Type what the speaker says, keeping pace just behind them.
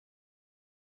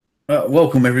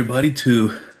Welcome everybody to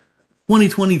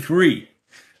 2023.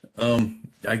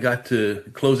 I got to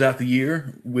close out the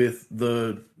year with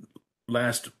the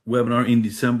last webinar in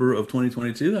December of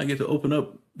 2022. I get to open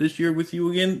up this year with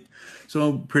you again, so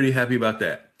I'm pretty happy about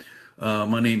that.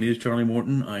 My name is Charlie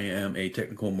Moreton. I am a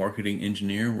technical marketing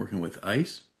engineer working with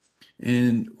ISE,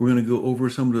 and we're going to go over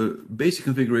some of the basic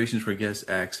configurations for guest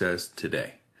access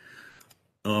today.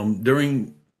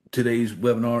 During today's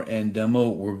webinar and demo,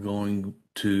 we're going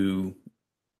to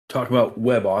talk about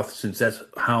WebAuth, since that's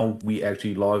how we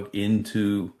actually log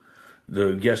into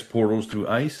the guest portals through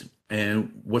ISE,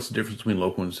 and what's the difference between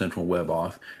local and central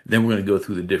WebAuth. Then we're going to go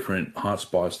through the different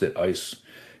hotspots that ISE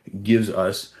gives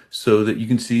us so that you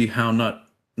can see how not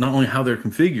only how they're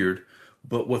configured,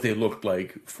 but what they look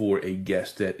like for a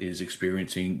guest that is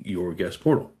experiencing your guest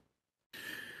portal.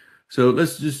 So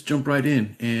let's just jump right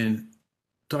in and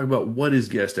talk about what is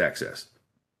guest access.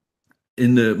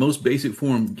 In the most basic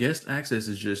form, guest access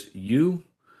is just you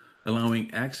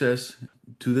allowing access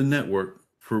to the network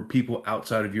for people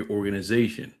outside of your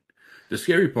organization. The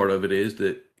scary part of it is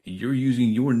that you're using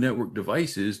your network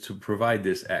devices to provide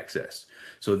this access.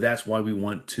 So that's why we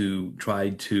want to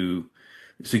try to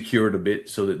secure it a bit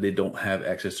so that they don't have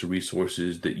access to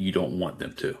resources that you don't want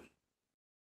them to.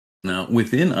 Now,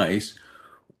 within ISE,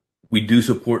 we do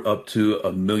support up to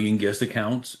 1 million guest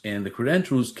accounts, and the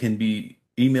credentials can be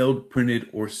emailed, printed,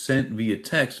 or sent via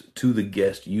text to the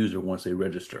guest user once they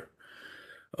register.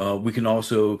 We can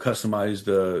also customize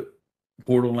the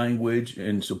portal language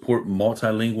and support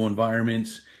multilingual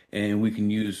environments, and we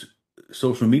can use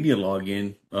social media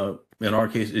login. In our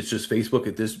case, it's just Facebook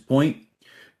at this point,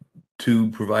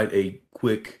 to provide a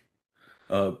quick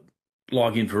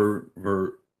login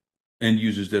for end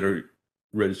users that are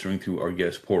registering through our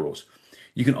guest portals.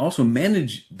 You can also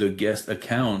manage the guest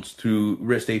accounts through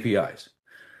REST APIs.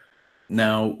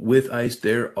 Now, with ISE,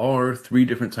 there are 3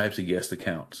 different types of guest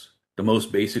accounts. The most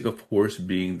basic, of course,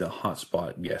 being the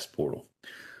hotspot guest portal.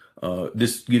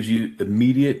 This gives you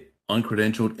immediate,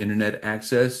 uncredentialed internet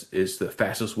access. It's the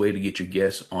fastest way to get your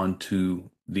guests onto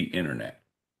the internet.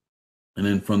 And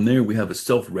then from there, we have a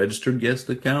self-registered guest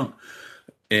account.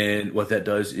 And what that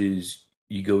does is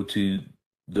you go to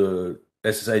the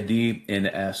SSID and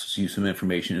it asks you some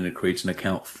information, and it creates an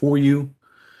account for you.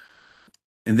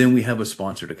 And then we have a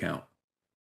sponsored account.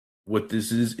 What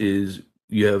this is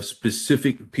you have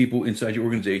specific people inside your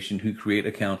organization who create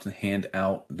accounts and hand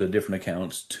out the different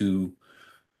accounts to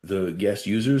the guest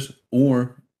users,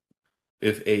 or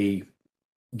if a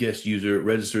guest user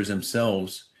registers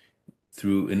themselves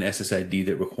through an SSID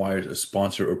that requires a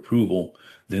sponsor approval,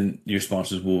 then your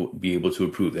sponsors will be able to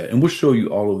approve that. And we'll show you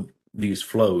all of these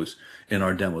flows in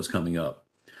our demos coming up.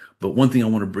 But one thing I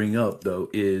want to bring up, though,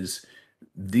 is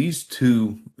these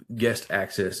 2 guest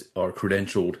access are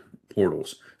credentialed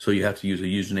portals. So you have to use a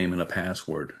username and a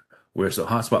password, whereas the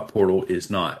hotspot portal is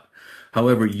not.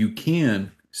 However, you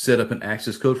can set up an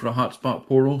access code for the hotspot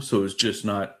portal, so it's just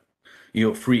not,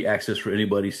 free access for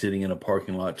anybody sitting in a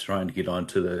parking lot trying to get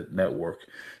onto the network.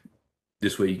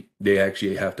 This way, they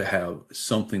actually have to have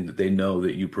something that they know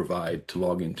that you provide to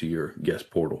log into your guest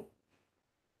portal.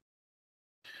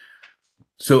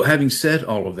 So having said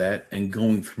all of that and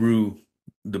going through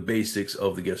the basics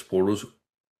of the guest portals,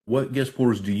 what guest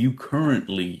portals do you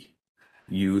currently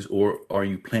use, or are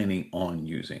you planning on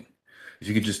using? If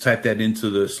you could just type that into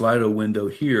the Slido window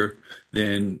here,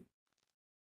 then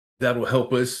that'll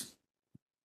help us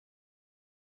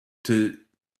to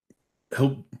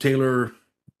help tailor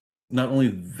not only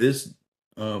this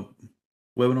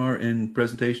webinar and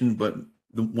presentation, but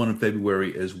the one in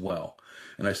February as well.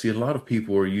 And I see a lot of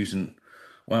people are using,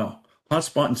 wow,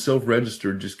 hotspot and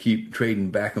self-register just keep trading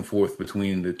back and forth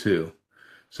between the 2.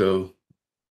 So,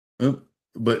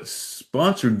 but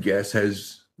sponsored guest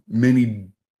has many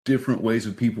different ways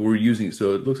of people who are using it.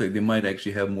 So it looks like they might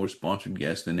actually have more sponsored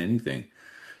guests than anything.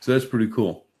 So that's pretty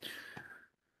cool.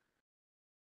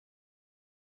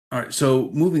 All right, so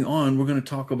moving on, we're going to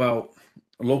talk about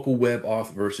local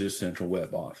WebAuth versus central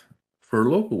WebAuth. For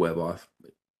local WebAuth,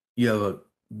 you have a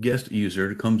guest user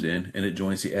that comes in and it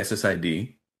joins the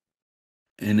SSID,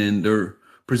 and then they're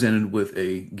presented with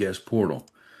a guest portal.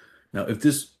 Now, if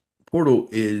this portal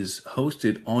is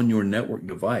hosted on your network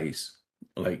device,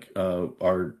 like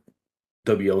our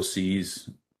WLCs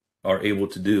are able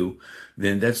to do,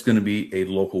 then that's going to be a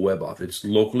local WebAuth. It's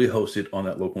locally hosted on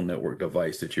that local network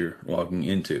device that you're logging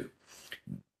into.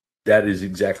 That is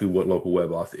exactly what local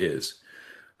WebAuth is.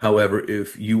 However,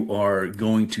 if you are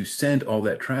going to send all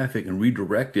that traffic and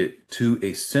redirect it to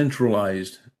a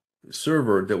centralized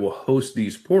server that will host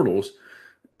these portals,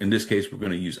 in this case, we're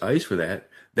going to use ISE for that,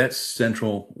 that's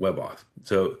central WebAuth.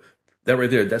 So That right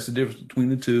there, that's the difference between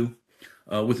the two.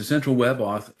 With the central web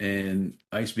auth and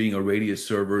ICE being a radius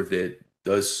server that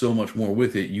does so much more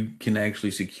with it, you can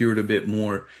actually secure it a bit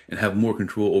more and have more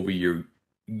control over your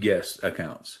guest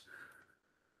accounts.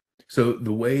 So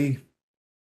the way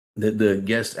that the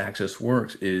guest access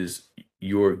works is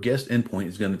your guest endpoint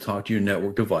is going to talk to your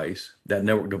network device. That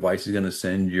network device is going to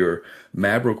send your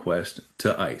MAB request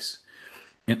to ICE.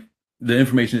 And the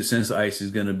information it sends to ICE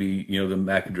is going to be, the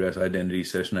MAC address, identity,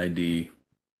 session ID,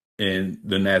 and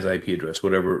the NAS IP address,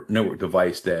 whatever network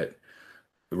device that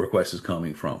the request is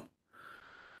coming from.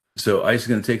 So ICE is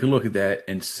going to take a look at that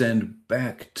and send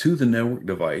back to the network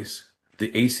device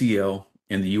the ACL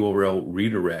and the URL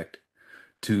redirect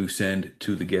to send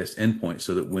to the guest endpoint,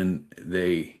 so that when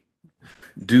they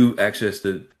do access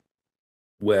the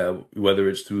web, whether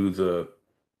it's through the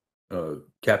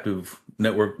captive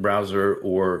network browser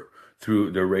or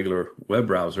through their regular web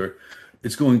browser,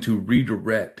 it's going to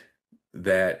redirect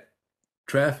that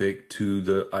traffic to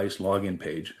the ICE login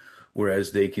page,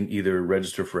 whereas they can either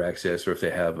register for access, or if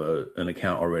they have an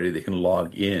account already, they can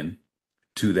log in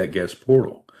to that guest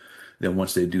portal. Then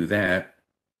once they do that,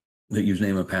 the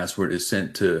username and password is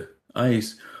sent to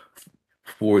ICE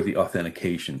for the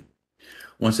authentication.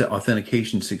 Once that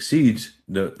authentication succeeds,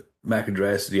 the MAC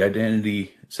address, the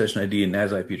identity, session ID, and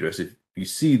NAS IP address, if you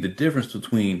see the difference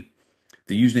between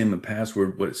the username and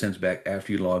password, what it sends back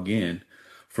after you log in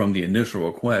from the initial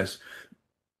request,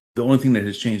 the only thing that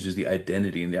has changed is the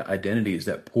identity, and the identity is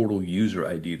that portal user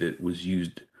ID that was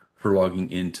used for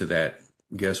logging into that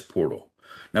guest portal.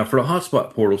 Now, for the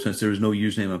hotspot portal, since there is no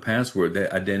username and password,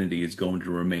 that identity is going to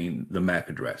remain the MAC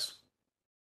address.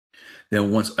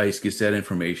 Then once ICE gets that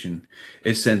information,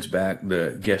 it sends back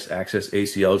the guest access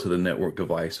ACL to the network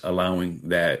device, allowing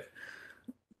that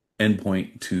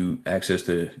endpoint to access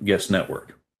the guest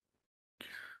network.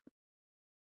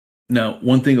 Now,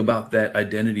 one thing about that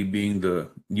identity being the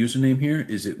username here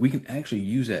is that we can actually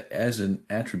use that as an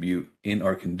attribute in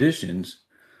our conditions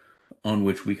on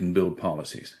which we can build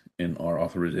policies in our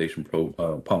authorization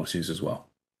policies as well.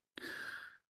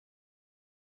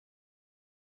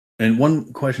 And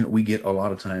one question that we get a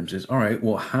lot of times is, all right,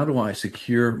 well, how do I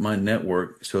secure my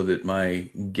network so that my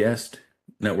guest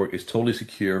network is totally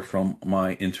secure from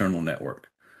my internal network?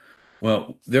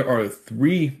 Well, there are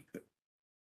 3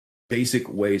 basic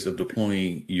ways of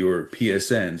deploying your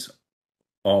PSNs,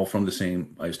 all from the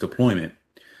same ICE deployment,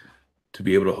 to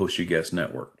be able to host your guest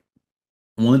network.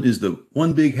 One is the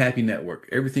one big happy network.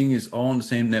 Everything is all on the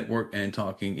same network and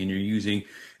talking, and you're using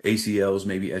ACLs,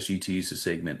 maybe SGTs to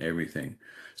segment everything.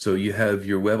 So you have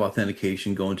your web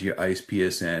authentication going to your ICE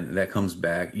PSN, and that comes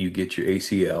back, you get your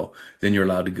ACL, then you're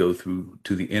allowed to go through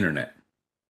to the internet.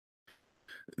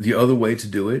 The other way to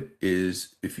do it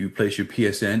is if you place your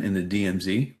PSN in the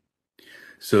DMZ,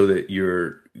 so that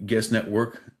your guest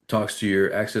network talks to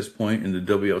your access point, and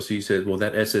the WLC says, well,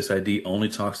 that SSID only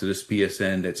talks to this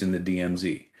PSN that's in the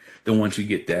DMZ. Then once you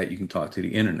get that, you can talk to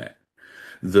the internet.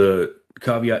 The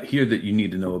caveat here that you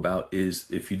need to know about is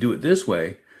if you do it this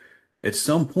way, at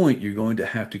some point, you're going to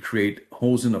have to create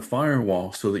holes in the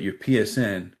firewall so that your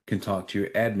PSN can talk to your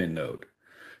admin node.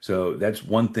 So that's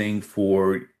one thing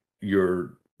for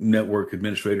your network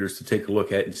administrators to take a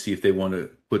look at and see if they want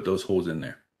to put those holes in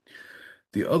there.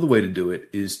 The other way to do it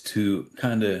is to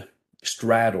kind of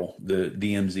straddle the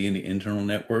DMZ and the internal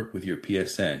network with your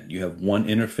PSN. You have one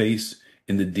interface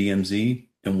in the DMZ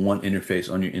and one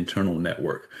interface on your internal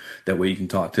network. That way you can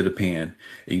talk to the PAN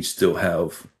and you still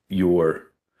have your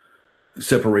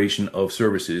separation of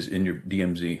services in your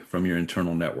DMZ from your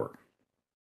internal network.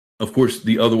 Of course,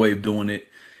 the other way of doing it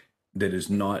that is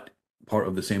not part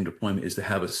of the same deployment is to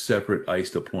have a separate ICE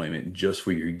deployment just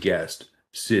for your guest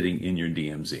sitting in your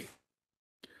DMZ.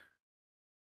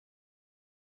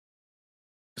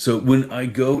 So when I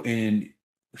go and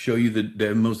show you the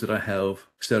demos that I have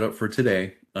set up for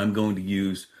today, I'm going to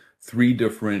use 3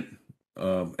 different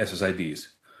SSIDs.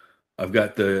 I've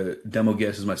got the demo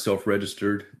guest as my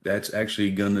self-registered. That's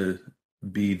actually going to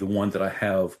be the one that I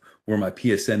have where my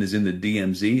PSN is in the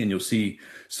DMZ, and you'll see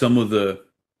some of the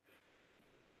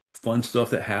fun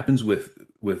stuff that happens with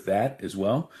that as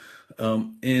well.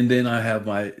 And then I have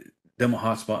my demo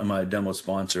hotspot and my demo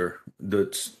sponsor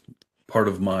that's part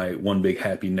of my one big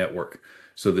happy network.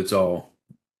 So that's all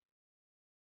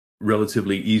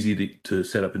relatively easy to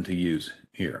set up and to use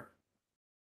here.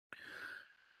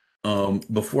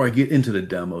 Before I get into the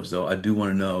demos, though, I do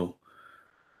want to know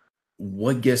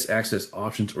what guest access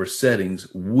options or settings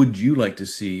would you like to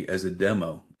see as a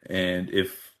demo? And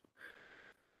if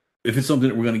it's something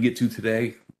that we're going to get to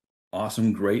today,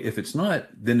 awesome, great. If it's not,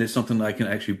 then it's something that I can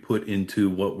actually put into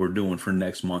what we're doing for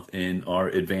next month in our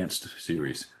advanced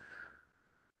series.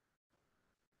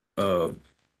 Uh,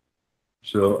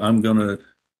 so I'm gonna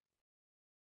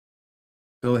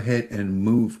go ahead and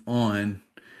move on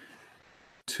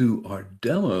to our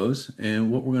demos.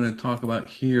 And what we're going to talk about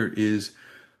here is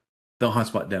the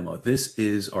hotspot demo. This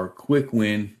is our quick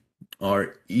win,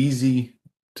 our easy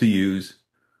to use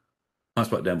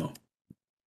hotspot demo.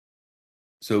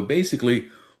 So basically,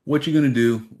 what you're going to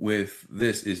do with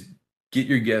this is get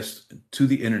your guests to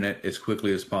the internet as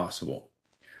quickly as possible.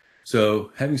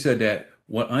 So having said that,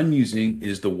 what I'm using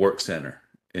is the Work Center.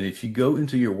 And if you go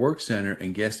into your Work Center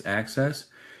and guest access,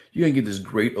 you're going to get this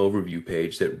great overview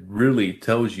page that really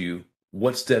tells you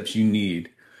what steps you need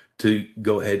to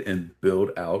go ahead and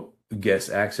build out guest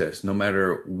access, no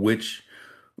matter which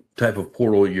type of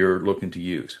portal you're looking to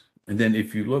use. And then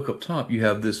if you look up top, you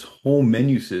have this whole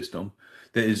menu system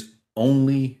that is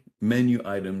only menu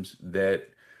items that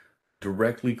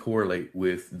directly correlate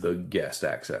with the guest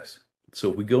access.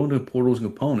 So if we go into portals and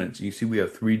components, you see we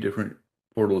have 3 different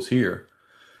portals here.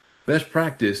 Best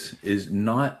practice is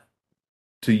not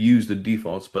to use the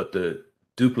defaults, but to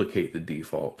duplicate the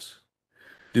defaults.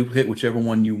 Duplicate whichever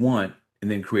one you want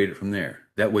and then create it from there.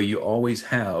 That way you always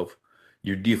have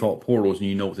your default portals and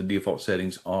you know what the default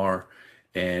settings are.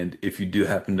 And if you do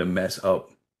happen to mess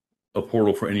up a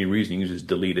portal for any reason, you can just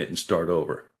delete it and start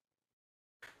over.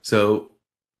 So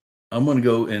I'm going to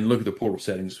go and look at the portal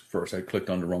settings first. I clicked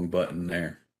on the wrong button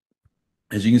there.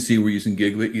 As you can see, we're using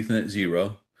Gigabit Ethernet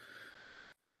 0.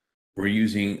 We're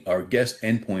using our guest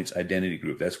endpoints identity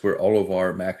group. That's where all of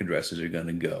our MAC addresses are going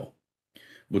to go.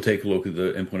 We'll take a look at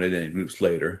the endpoint identity groups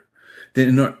later. Then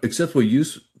in our acceptable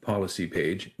use policy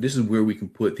page, this is where we can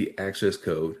put the access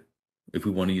code if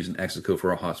we want to use an access code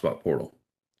for our hotspot portal.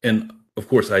 And of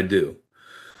course I do.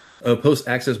 A post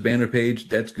access banner page,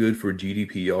 that's good for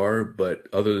GDPR, but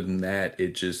other than that,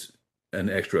 it's just an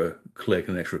extra click,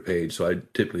 an extra page. So I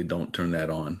typically don't turn that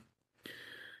on.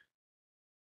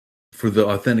 For the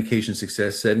authentication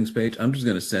success settings page, I'm just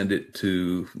going to send it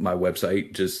to my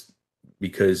website just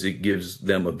because it gives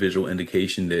them a visual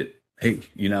indication that, hey,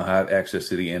 you now have access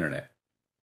to the internet.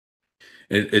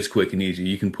 It's quick and easy.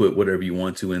 You can put whatever you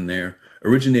want to in there.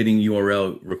 Originating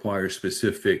URL requires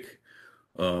specific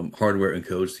hardware and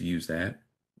codes to use that.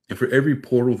 And for every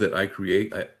portal that I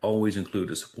create, I always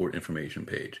include a support information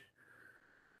page.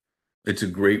 It's a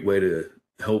great way to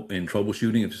help in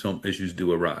troubleshooting if some issues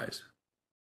do arise.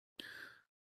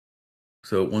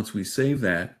 So once we save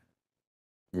that,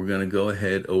 we're going to go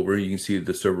ahead over. You can see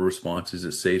the server responses.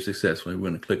 It saved successfully. We're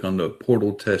going to click on the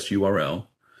portal test URL.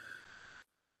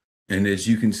 And as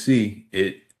you can see,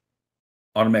 it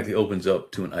automatically opens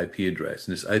up to an IP address.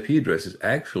 And this IP address is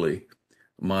actually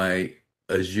my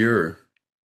Azure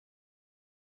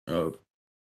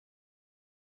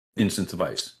instance of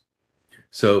ISE.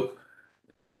 So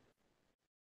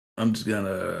I'm just going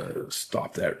to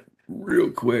stop that real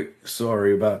quick.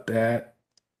 Sorry about that.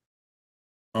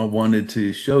 I wanted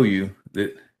to show you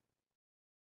that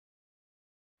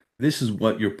this is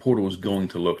what your portal is going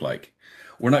to look like.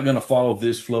 We're not going to follow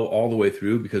this flow all the way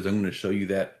through because I'm going to show you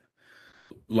that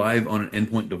live on an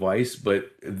endpoint device,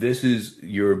 but this is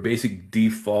your basic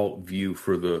default view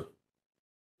for the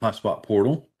hotspot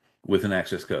portal with an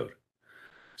access code.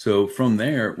 So from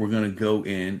there, we're going to go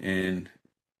in and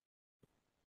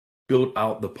build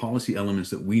out the policy elements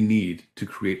that we need to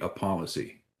create a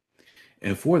policy.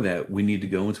 And for that, we need to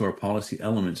go into our policy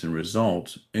elements and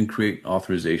results and create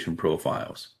authorization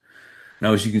profiles.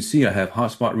 Now, as you can see, I have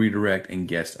hotspot redirect and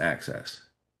guest access.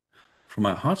 For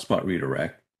my hotspot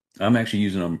redirect, I'm actually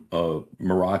using a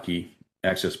Meraki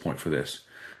access point for this.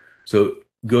 So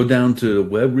go down to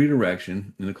web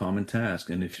redirection in the common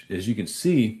task. And as you can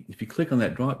see, if you click on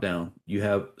that drop down, you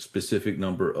have a specific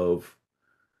number of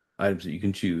items that you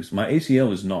can choose. My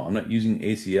ACL is null. I'm not using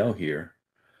ACL here.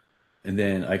 And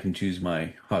then I can choose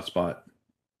my hotspot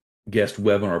guest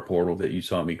webinar portal that you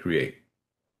saw me create.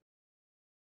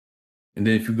 And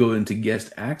then if you go into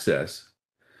guest access,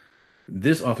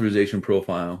 this authorization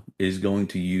profile is going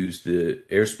to use the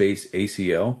airspace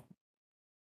ACL.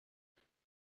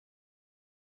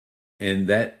 And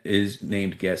that is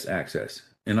named guest access.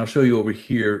 And I'll show you over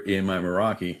here in my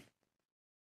Meraki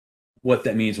what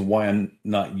that means and why I'm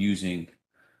not using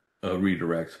a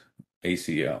redirect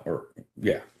ACL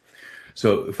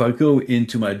So if I go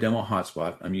into my demo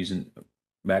hotspot, I'm using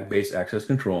Mac-based access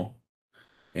control,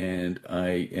 and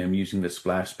I am using the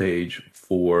splash page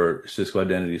for Cisco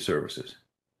Identity Services.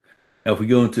 Now, if we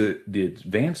go into the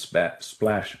advanced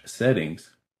splash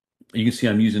settings, you can see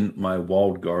I'm using my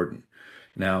walled garden.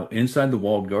 Now, inside the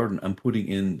walled garden, I'm putting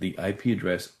in the IP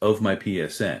address of my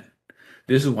PSN.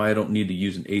 This is why I don't need to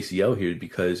use an ACL here,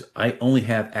 because I only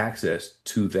have access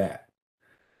to that.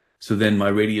 So then my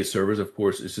radius servers, of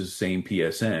course, is the same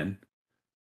PSN.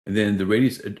 And then the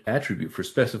radius attribute for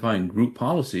specifying group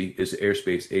policy is the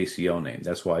airspace ACL name.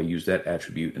 That's why I use that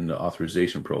attribute in the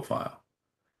authorization profile.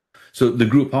 So the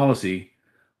group policy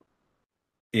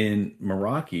in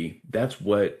Meraki, that's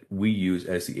what we use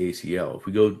as the ACL. If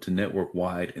we go to network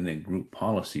wide and then group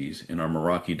policies in our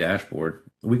Meraki dashboard,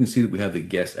 we can see that we have the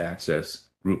guest access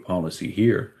group policy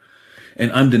here.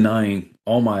 And I'm denying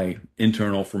all my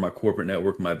internal for my corporate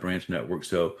network, my branch network.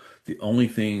 So the only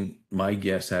thing my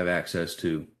guests have access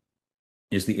to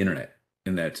is the internet,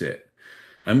 and that's it.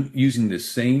 I'm using the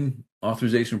same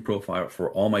authorization profile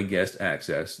for all my guest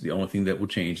access. The only thing that will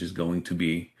change is going to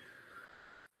be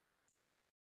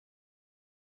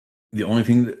the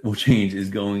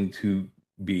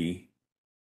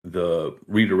the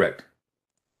redirect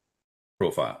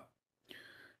profile.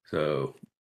 So,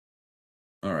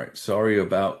 all right, sorry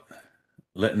about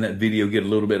letting that video get a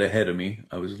little bit ahead of me.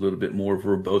 I was a little bit more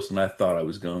verbose than I thought I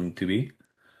was going to be.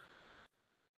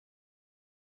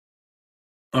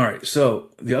 All right,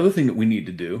 so the other thing that we need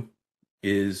to do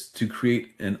is to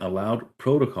create an allowed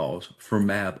protocols for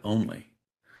MAB only.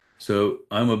 So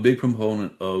I'm a big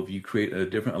proponent of you create a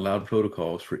different allowed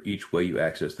protocols for each way you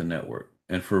access the network.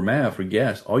 And for MAB, for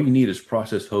guests, all you need is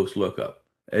process host lookup.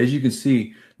 As you can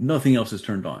see, nothing else is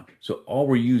turned on. So all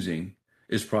we're using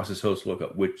is process host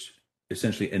lookup, which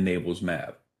essentially enables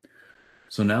MAB.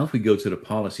 So now if we go to the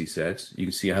policy sets, you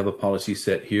can see I have a policy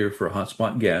set here for a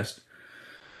hotspot guest.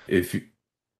 If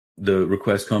the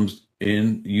request comes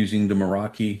in using the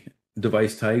Meraki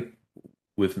device type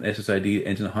with an SSID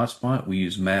into the hotspot, we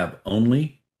use MAB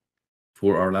only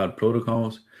for our allowed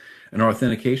protocols. And our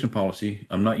authentication policy,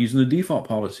 I'm not using the default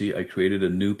policy. I created a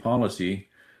new policy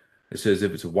that says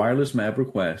if it's a wireless MAB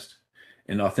request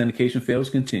and authentication fails,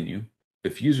 continue.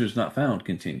 If user is not found,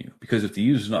 continue. Because if the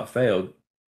user is not found,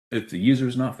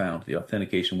 the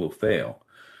authentication will fail.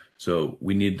 So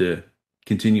we need to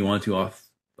continue on to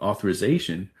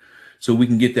authorization so we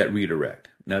can get that redirect.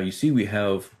 Now you see we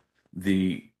have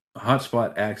the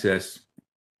hotspot access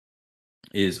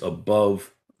is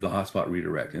above the hotspot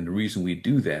redirect. And the reason we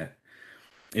do that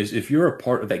is if you're a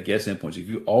part of that guest endpoint, if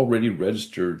you already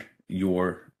registered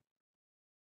your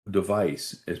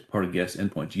device as part of guest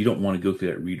endpoints, you don't want to go through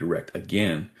that redirect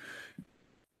again.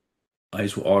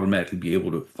 ISE will automatically be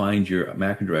able to find your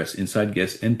MAC address inside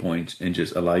guest endpoints and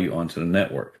just allow you onto the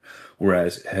network.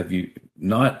 Whereas have you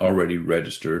not already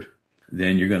registered,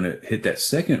 then you're going to hit that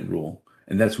second rule,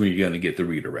 and that's when you're going to get the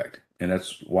redirect. And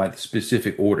that's why the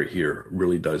specific order here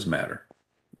really does matter.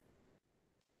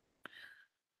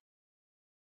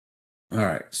 All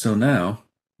right, so now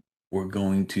we're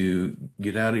going to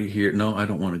get out of here. No, I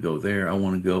don't want to go there. I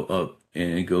want to go up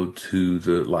and go to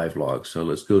the live logs. So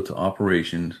let's go to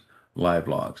operations, live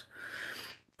logs.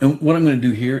 And what I'm going to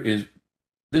do here is,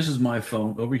 this is my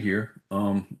phone over here.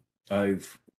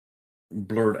 I've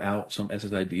blurred out some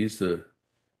SSIDs to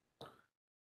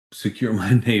secure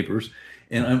my neighbors,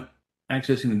 and I'm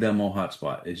accessing the demo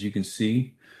hotspot. As you can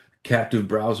see, captive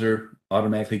browser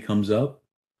automatically comes up.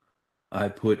 I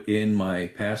put in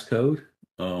my passcode.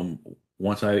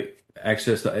 Once I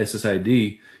access the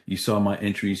SSID, you saw my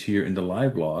entries here in the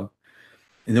live log.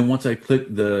 And then once I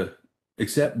click the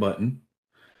accept button,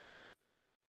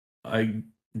 I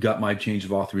got my change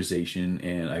of authorization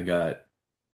and I got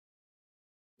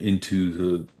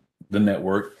into the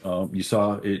network. You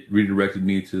saw it redirected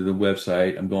me to the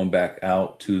website. I'm going back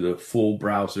out to the full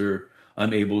browser.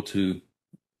 I'm able to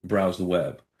browse the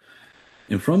web.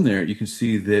 And from there, you can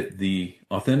see that the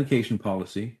authentication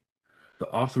policy,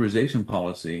 the authorization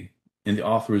policy, and the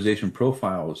authorization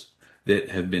profiles that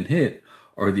have been hit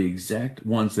are the exact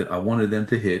ones that I wanted them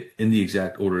to hit in the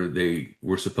exact order they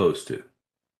were supposed to.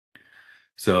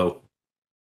 So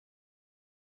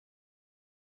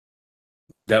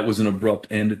that was an abrupt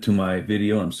end to my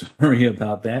video. I'm sorry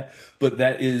about that, but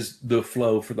that is the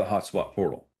flow for the hotspot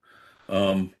portal.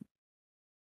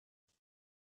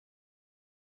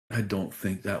 I don't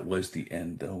think that was the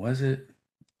end though, was it?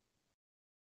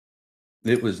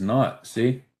 It was not.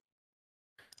 See?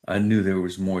 I knew there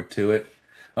was more to it.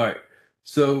 All right.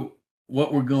 So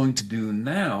what we're going to do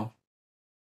now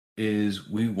is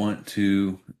we want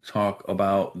to talk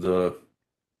about the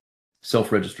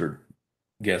self-registered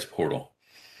guest portal.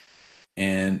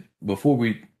 And before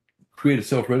we create a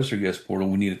self-registered guest portal,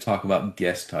 we need to talk about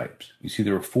guest types. You see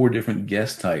there are 4 different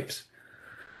guest types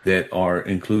that are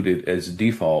included as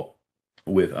default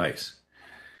with ISE.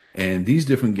 And these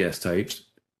different guest types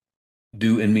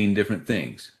do and mean different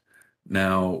things.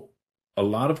 Now, a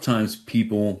lot of times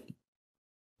people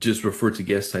just refer to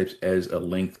guest types as a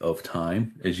length of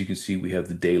time. As you can see, we have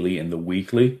the daily and the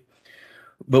weekly.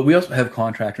 But we also have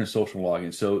contractor and social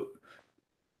login. So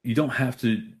you don't have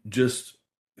to just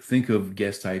think of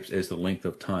guest types as the length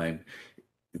of time.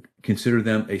 Consider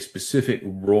them a specific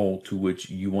role to which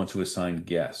you want to assign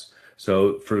guests.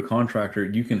 So for the contractor,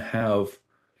 you can have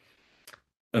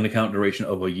an account duration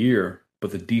of a year,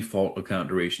 but the default account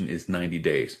duration is 90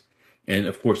 days. And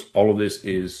of course, all of this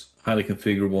is highly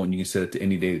configurable and you can set it to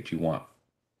any day that you want.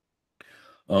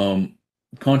 Um,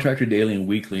 Contractor daily and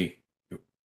weekly,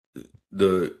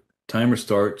 the timer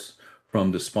starts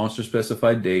from the sponsor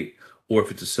specified date, or if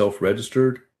it's a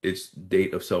self-registered, it's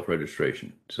date of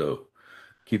self-registration. So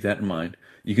keep that in mind.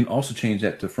 You can also change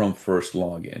that to from first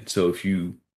login. So if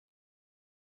you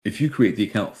create the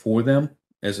account for them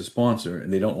as a sponsor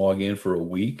and they don't log in for a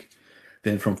week,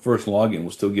 then from first login,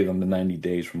 we'll still give them the 90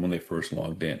 days from when they first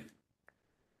logged in.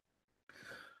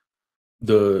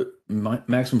 The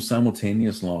maximum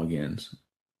simultaneous logins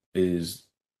is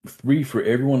 3 for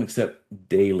everyone except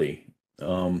daily,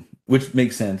 which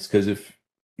makes sense because if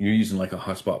you're using like a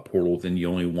hotspot portal, then you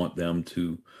only want them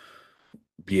to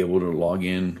be able to log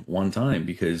in one time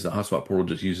because the hotspot portal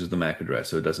just uses the MAC address.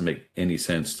 So it doesn't make any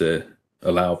sense to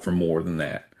allow for more than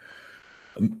that.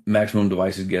 Maximum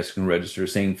devices guests can register,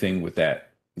 same thing with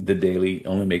that. The daily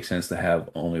only makes sense to have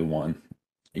only one.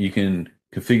 You can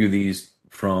configure these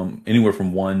from anywhere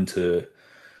from 1 to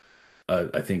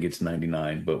I think it's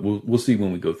 99, but we'll see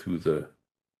when we go through the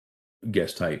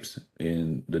guest types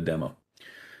in the demo.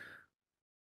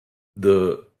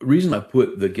 The reason I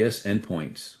put the guest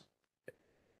endpoints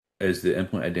as the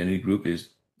endpoint identity group is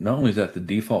not only is that the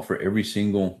default for every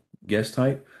single guest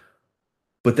type,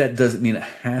 but that doesn't mean it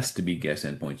has to be guest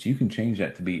endpoints. You can change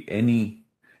that to be any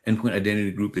endpoint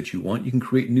identity group that you want. You can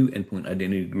create new endpoint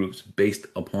identity groups based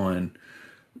upon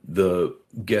the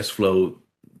guest flow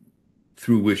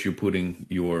through which you're putting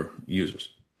your users.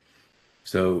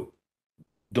 So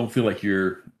don't feel like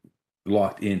you're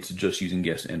locked into just using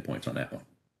guest endpoints on that one.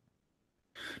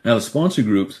 Now, the sponsor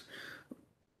groups,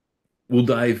 we'll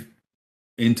dive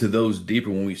into those deeper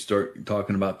when we start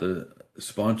talking about the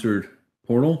sponsored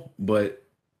portal, but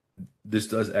this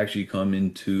does actually come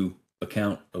into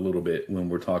account a little bit when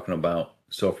we're talking about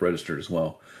self-registered as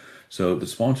well. So the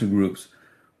sponsor groups,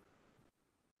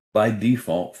 by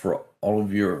default, for all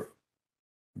of your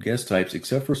guest types,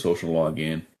 except for social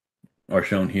login, are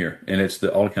shown here. And it's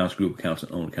the all accounts, group accounts,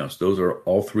 and own accounts. Those are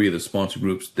all 3 of the sponsor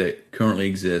groups that currently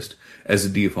exist as a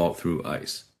default through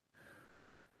ISE.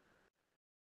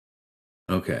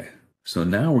 Okay, so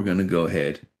now we're going to go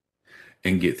ahead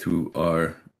and get through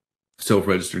our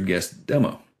self-registered guest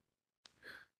demo.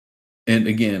 And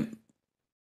again,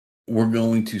 we're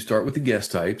going to start with the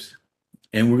guest types,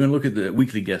 and we're going to look at the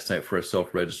weekly guest type for a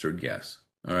self-registered guest.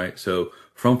 All right, so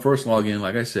from first login,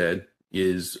 like I said,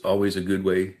 is always a good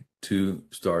way to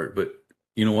start. But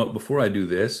you know what? Before I do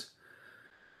this,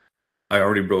 I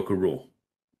already broke a rule.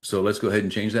 So let's go ahead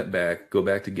and change that back, go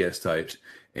back to guest types,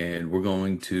 and we're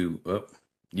going to,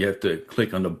 you have to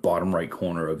click on the bottom right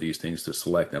corner of these things to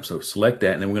select them. So select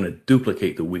that, and then we're going to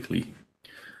duplicate the weekly.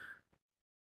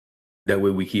 That way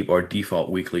we keep our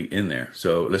default weekly in there.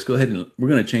 So let's go ahead and we're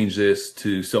going to change this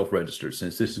to self-registered.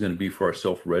 Since this is going to be for our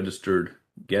self-registered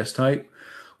guest type,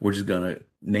 we're just going to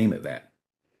name it that.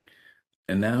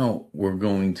 And now we're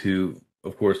going to,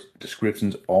 of course,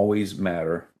 descriptions always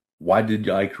matter. Why did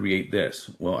I create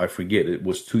this? Well, I forget. It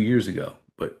was 2 years ago.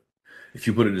 But if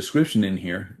you put a description in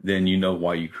here, then you know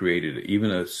why you created it.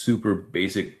 Even a super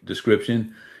basic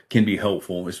description can be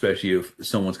helpful, especially if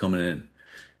someone's coming in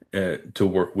to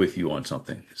work with you on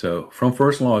something. So from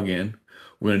first login,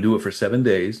 we're going to do it for 7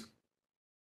 days.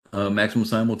 Maximum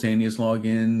simultaneous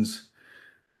logins,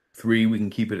 3, we can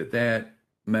keep it at that.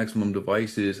 Maximum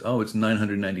devices, oh, it's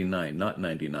 999, not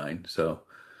 99. So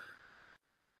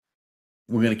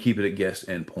we're going to keep it at guest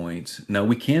endpoints. Now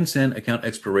we can send account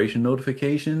expiration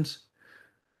notifications,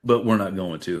 but we're not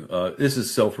going to. This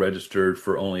is self-registered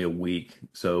for only a week.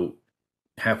 So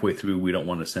halfway through, we don't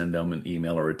want to send them an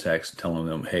email or a text telling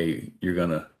them, hey, you're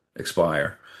going to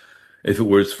expire. If it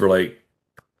was for like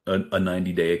a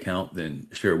 90-day account, then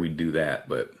sure, we'd do that,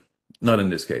 but not in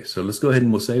this case. So let's go ahead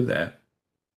and we'll save that.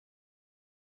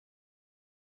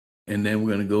 And then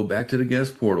we're going to go back to the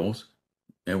guest portals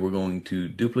and we're going to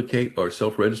duplicate our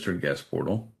self-registered guest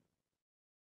portal.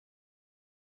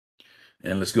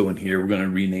 And let's go in here. We're going to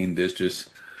rename this, just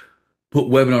put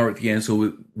webinar at the end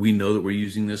so we know that we're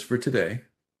using this for today.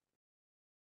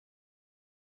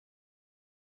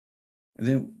 And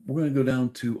then we're going to go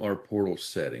down to our portal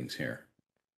settings here.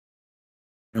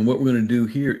 And what we're going to do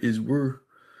here is we're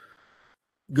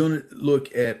going to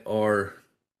look at our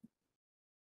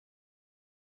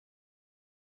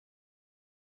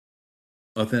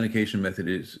authentication method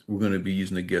is we're going to be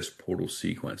using the guest portal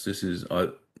sequence. This is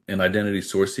an identity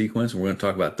source sequence, and we're going to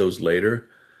talk about those later.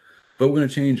 But we're going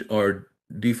to change our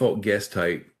default guest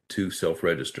type to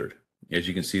self-registered. As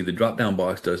you can see, the drop-down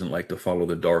box doesn't like to follow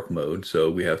the dark mode, so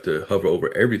we have to hover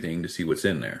over everything to see what's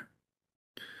in there.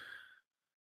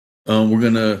 We're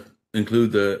going to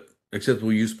include the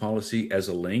acceptable use policy as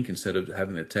a link instead of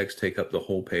having the text take up the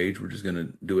whole page. We're just going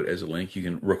to do it as a link. You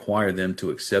can require them to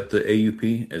accept the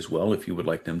AUP as well if you would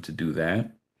like them to do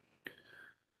that.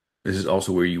 This is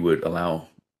also where you would allow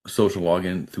social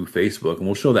login through Facebook, and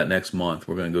we'll show that next month.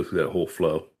 We're going to go through that whole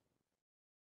flow.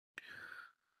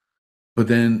 But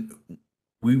then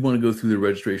we want to go through the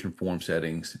registration form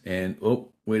settings, and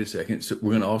oh, wait a second. So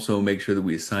we're going to also make sure that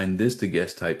we assign this to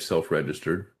guest type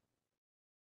self-registered.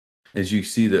 As you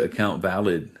see, the account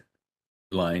valid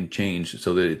line changed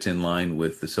so that it's in line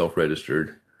with the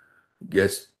self-registered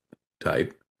guest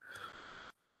type.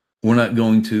 We're not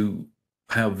going to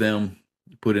have them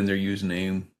put in their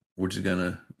username. We're just going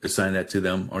to assign that to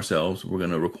them ourselves. We're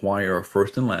going to require our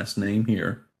first and last name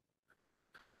here.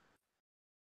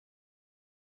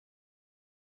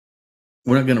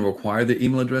 We're not going to require the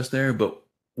email address there, but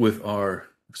with our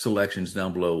selections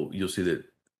down below, you'll see that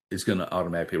it's going to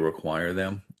automatically require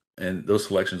them. And those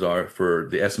selections are for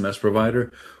the SMS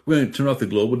provider. We're going to turn off the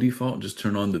global default and just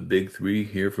turn on the big three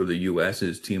here for the US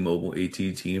is T-Mobile,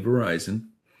 AT&T, and Verizon.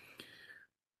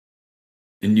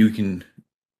 And you can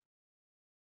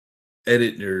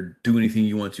edit or do anything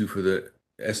you want to for the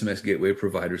SMS gateway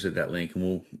providers at that link, and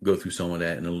we'll go through some of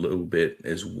that in a little bit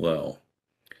as well.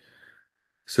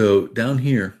 So down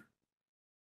here,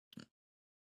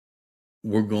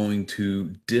 we're going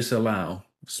to disallow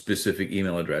specific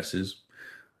email addresses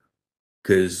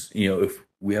because, if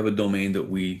we have a domain that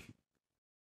we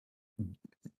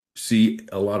see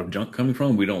a lot of junk coming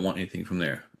from, we don't want anything from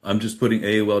there. I'm just putting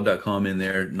AOL.com in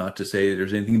there, not to say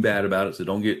there's anything bad about it, so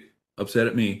don't get upset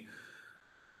at me.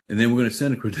 And then we're going to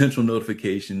send credential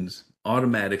notifications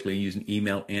automatically using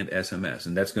email and SMS,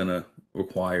 and that's going to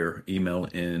require email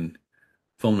and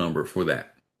phone number for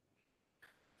that.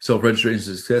 Self-registration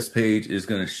success page is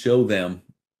going to show them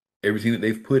everything that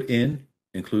they've put in,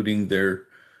 including their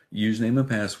username and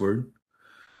password.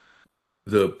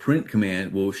 The print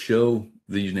command will show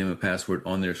the username and password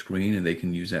on their screen, and they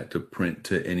can use that to print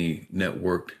to any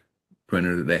networked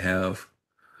printer that they have.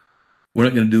 We're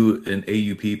not going to do an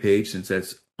AUP page since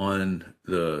that's on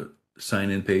the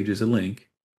sign-in page as a link.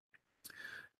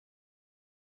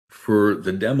 For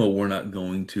the demo, we're not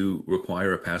going to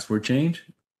require a password change,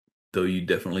 though you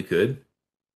definitely could.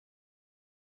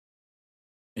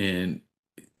 And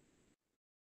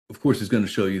of course, it's going to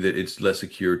show you that it's less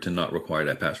secure to not require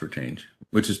that password change,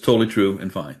 which is totally true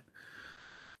and fine.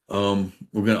 We're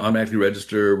going to automatically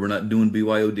register. We're not doing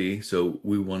BYOD, so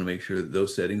we want to make sure that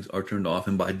those settings are turned off,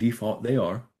 and by default, they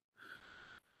are.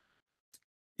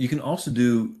 You can also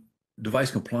do device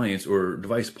compliance or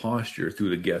device posture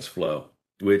through the guest flow,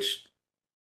 which,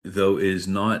 though is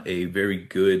not a very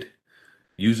good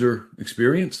user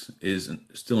experience, is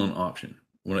still an option.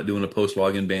 We're not doing a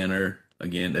post-login banner.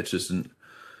 Again, that's just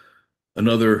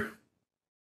another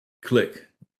click.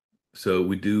 So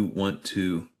we do want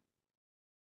to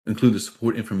include the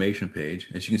support information page.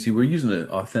 As you can see, we're using an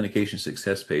authentication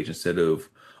success page instead of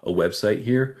a website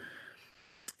here.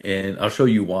 And I'll show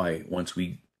you why once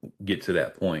we get to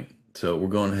that point. So we're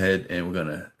going ahead and we're going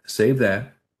to save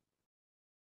that.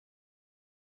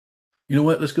 You know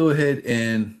what? Let's go ahead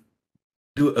and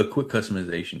do a quick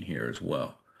customization here as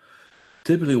well.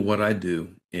 Typically what I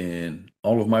do in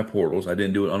all of my portals, I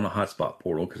didn't do it on the hotspot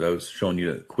portal because I was showing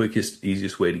you the quickest,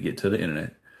 easiest way to get to the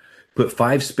internet. Put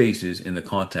 5 spaces in the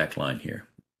contact line here.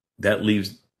 That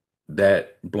leaves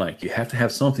that blank. You have to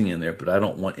have something in there, but I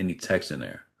don't want any text in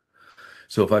there.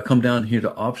 So if I come down here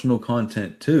to optional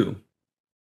content 2,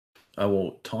 I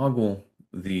will toggle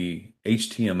the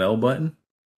HTML button,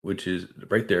 which is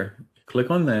right there. Click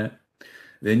on that.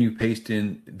 Then you paste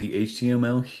in the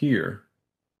HTML here.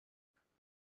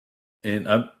 And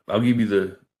I'll give you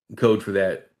the code for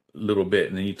that little bit.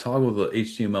 And then you toggle the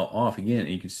HTML off again, and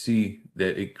you can see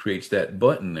that it creates that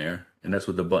button there. And that's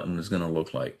what the button is going to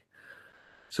look like.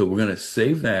 So we're going to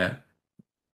save that.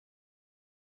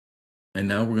 And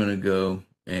now we're going to go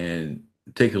and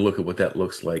take a look at what that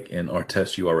looks like in our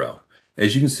test URL.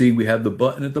 As you can see, we have the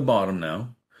button at the bottom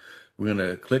now. We're going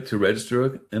to click to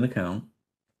register an account.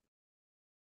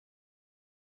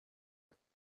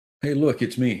 Hey, look,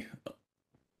 it's me.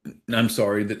 I'm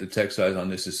sorry that the text size on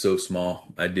this is so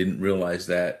small. I didn't realize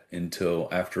that until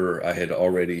after I had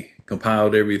already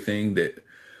compiled everything, that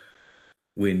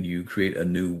when you create a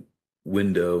new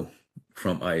window,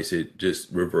 from ICE, it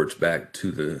just reverts back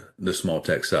to the small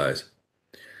text size.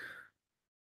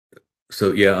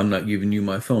 So yeah, I'm not giving you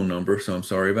my phone number, so I'm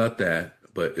sorry about that.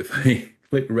 But if I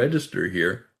click register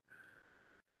here,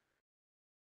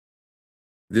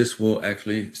 this will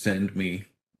actually send me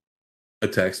a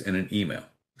text and an email.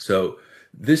 So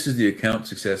this is the account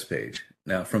success page.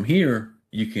 Now from here,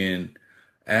 you can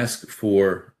ask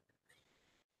for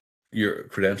your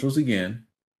credentials again.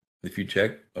 If you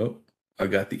check, oh, I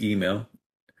got the email.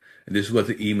 And this is what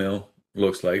the email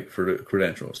looks like for the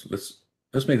credentials.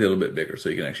 Let's make it a little bit bigger so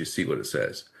you can actually see what it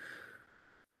says.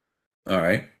 All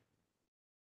right.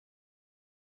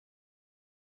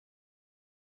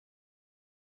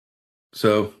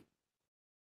 So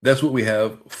that's what we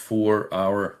have for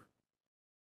our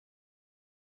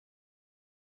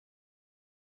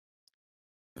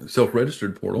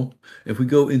self-registered portal. If we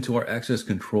go into our access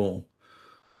control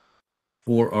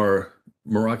for our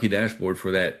Meraki dashboard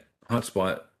for that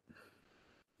hotspot,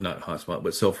 not hotspot,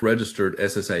 but self-registered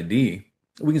SSID,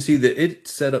 we can see that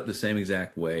it's set up the same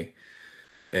exact way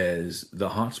as the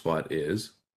hotspot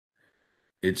is.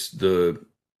 It's the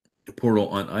portal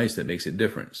on ICE that makes it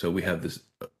different. So we have this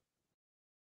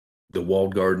the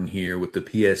walled garden here with the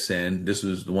PSN. This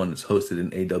is the one that's hosted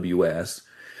in AWS.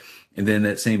 And then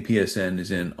that same PSN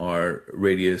is in our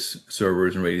Radius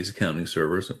servers and Radius accounting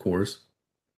servers, of course.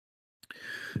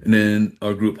 And then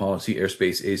our group policy,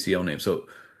 airspace, ACL name. So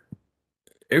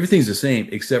everything's the same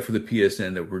except for the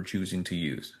PSN that we're choosing to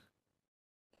use.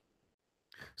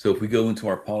 So if we go into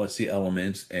our policy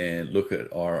elements and look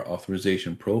at our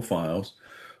authorization profiles,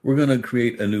 we're going to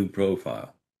create a new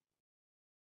profile.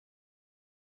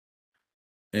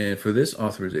 And for this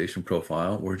authorization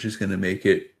profile, we're just going to make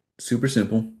it super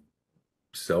simple,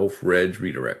 self-reg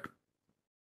redirect.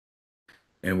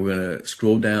 And we're going to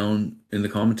scroll down in the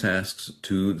common tasks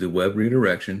to the web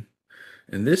redirection.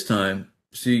 And this time,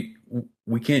 see,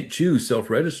 we can't choose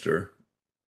self-register,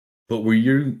 but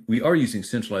we are using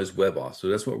centralized web auth. So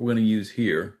that's what we're going to use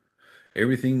here.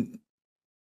 Everything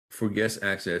for guest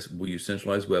access, we'll use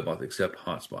centralized web auth except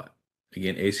hotspot.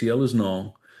 Again, ACL is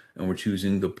null, and we're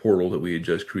choosing the portal that we had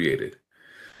just created.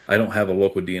 I don't have a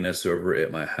local DNS server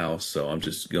at my house, so I'm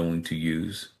just going to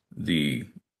use the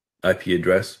IP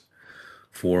address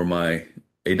for my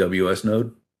AWS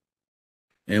node.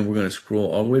 And we're going to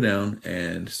scroll all the way down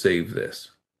and save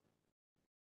this.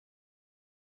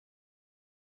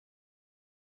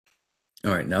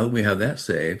 All right, now that we have that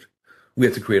saved, we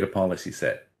have to create a policy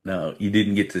set. Now, you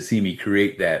didn't get to see me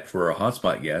create that for a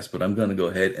hotspot guest, but I'm going to go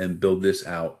ahead and build this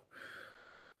out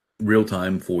real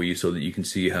time for you so that you can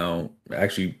see how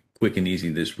actually quick and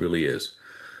easy this really is.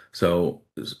 So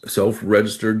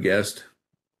self-registered guest,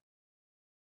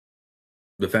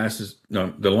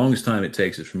 the longest time it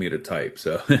takes is for me to type.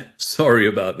 So sorry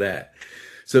about that.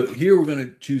 So here we're going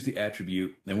to choose the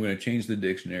attribute and we're going to change the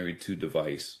dictionary to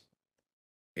device.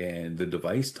 And the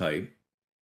device type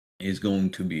is going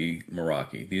to be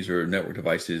Meraki. These are network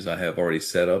devices I have already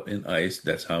set up in ICE.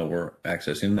 That's how we're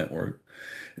accessing the network.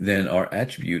 Then our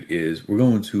attribute is we're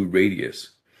going to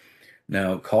radius.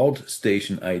 Now, called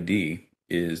station ID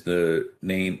is the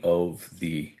name of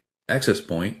the access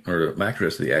point or the MAC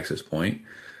address of the access point,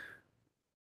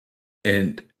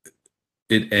 and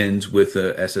it ends with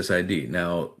a SSID.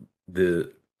 Now,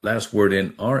 the last word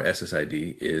in our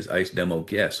SSID is ICE demo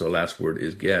guest. So last word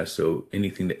is guest. So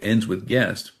anything that ends with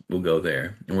guest will go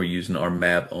there. And we're using our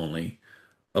MAB only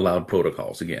allowed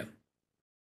protocols again.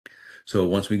 So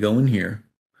once we go in here,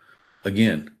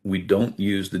 again, we don't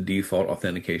use the default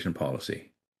authentication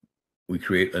policy. We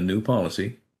create a new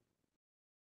policy.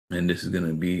 And this is going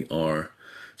to be our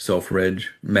self-reg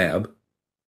MAB.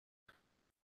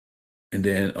 And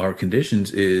then our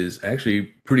conditions is actually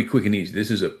pretty quick and easy.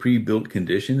 This is a pre-built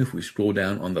condition. If we scroll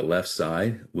down on the left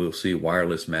side, we'll see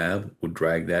wireless MAB. We'll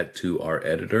drag that to our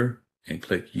editor and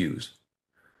click use.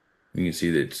 You can see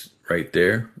that it's right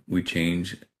there. We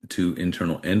change to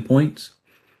internal endpoints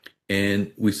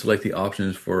and we select the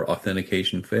options for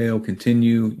authentication fail,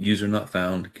 continue, user not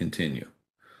found, continue.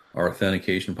 Our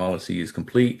authentication policy is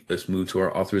complete. Let's move to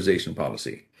our authorization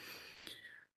policy.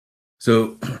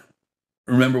 So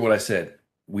remember what I said,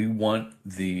 we want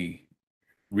the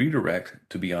redirect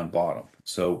to be on bottom.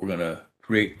 So we're going to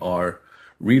create our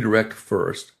redirect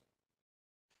first.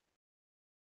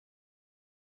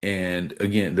 And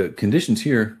again, the conditions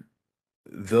here,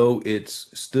 though it's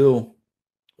still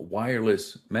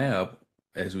wireless MAB,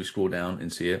 as we scroll down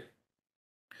and see it,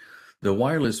 the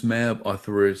wireless MAB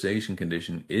authorization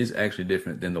condition is actually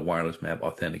different than the wireless MAB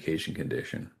authentication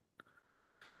condition.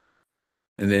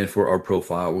 And then for our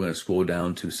profile, we're going to scroll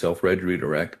down to self-reg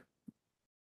redirect.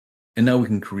 And now we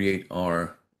can create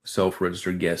our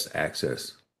self-registered guest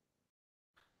access.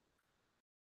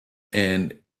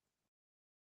 And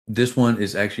this one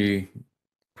is actually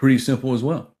pretty simple as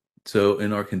well. So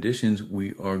in our conditions,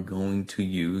 we are going to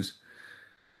use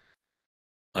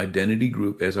identity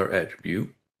group as our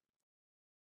attribute.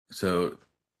 So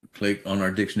click on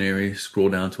our dictionary, scroll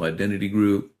down to identity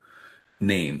group,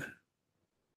 name.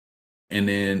 And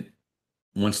then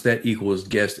once that equals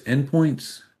guest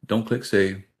endpoints, don't click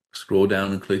save, scroll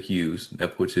down and click use.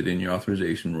 That puts it in your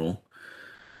authorization rule.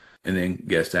 And then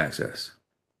guest access.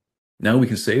 Now we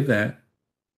can save that.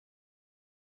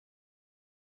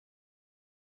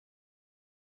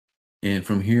 And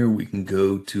from here, we can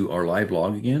go to our live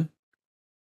log again.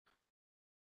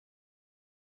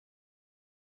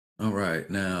 All right,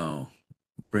 now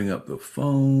bring up the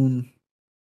phone.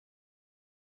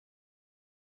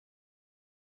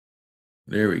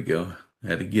 There we go. I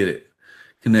had to get it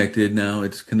connected. Now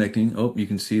it's connecting. Oh, you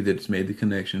can see that it's made the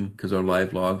connection because our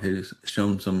live log has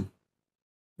shown some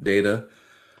data.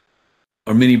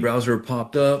 Our mini browser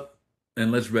popped up,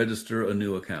 and let's register a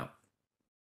new account.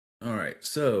 All right,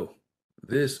 so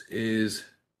this is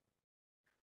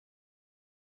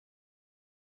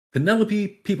Penelope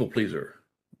People Pleaser,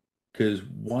 because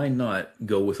why not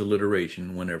go with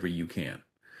alliteration whenever you can?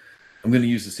 I'm going to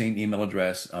use the same email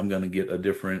address. I'm going to get a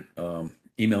different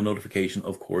email notification,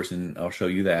 of course, and I'll show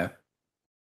you that.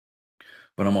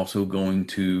 But I'm also going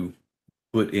to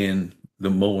put in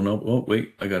the mobile number. Oh,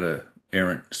 wait, I got a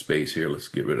errant space here. Let's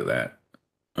get rid of that.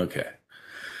 Okay.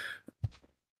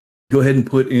 Go ahead and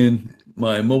put in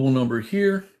my mobile number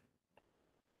here.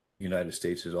 United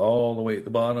States is all the way at the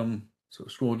bottom. So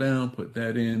scroll down, put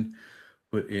that in,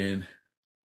 put in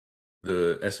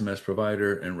the SMS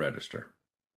provider and register.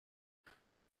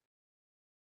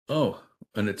 Oh,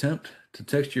 an attempt to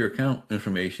text your account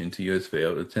information to you has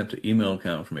failed. Attempt to email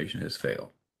account information has failed.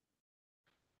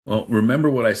 Well, remember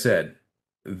what I said.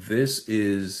 This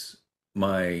is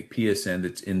my PSN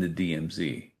that's in the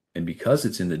DMZ. And because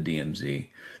it's in the DMZ,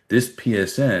 this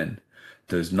PSN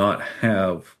does not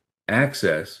have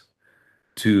access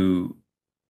to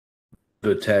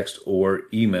the text or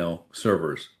email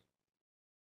servers.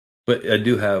 But I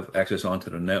do have access onto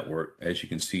the network, as you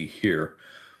can see here.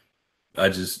 I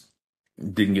just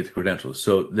didn't get the credentials.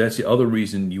 So that's the other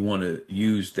reason you want to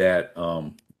use that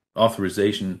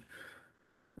authorization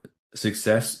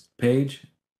success page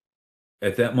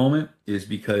at that moment, is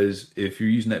because if you're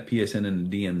using that PSN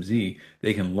and the DMZ,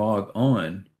 they can log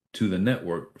on to the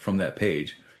network from that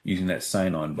page using that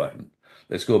sign on button.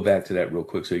 Let's go back to that real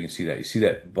quick so you can see that. You see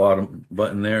that bottom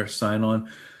button there, sign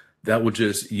on? That will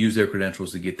just use their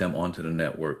credentials to get them onto the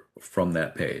network from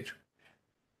that page.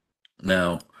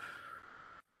 Now,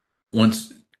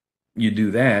 once you do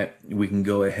that, we can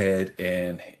go ahead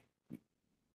and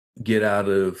get out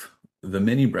of the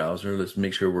mini browser. Let's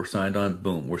make sure we're signed on.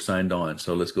 Boom, we're signed on.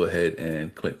 So let's go ahead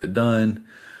and click the done.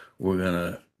 We're going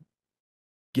to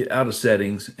get out of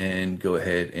settings and go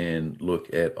ahead and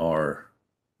look at our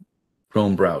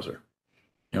Chrome browser.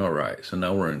 All right, so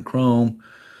now we're in Chrome.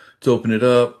 Let's open it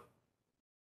up.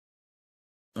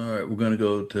 All right, we're going to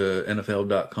go to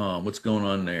NFL.com. What's going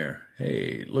on there?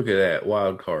 Hey, look at that.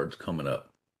 Wild cards coming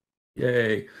up.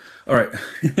 Yay. All right.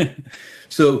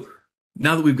 So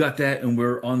now that we've got that and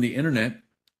we're on the internet,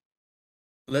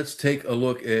 let's take a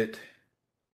look at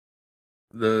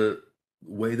the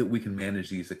way that we can manage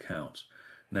these accounts.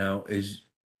 Now, as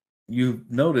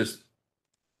you've noticed,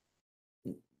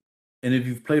 and if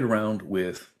you've played around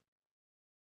with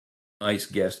ISE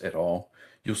Guest at all,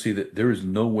 you'll see that there is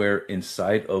nowhere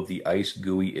inside of the ISE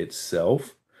GUI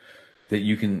itself that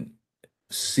you can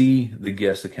see the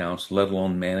guest accounts, let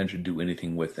alone manage or do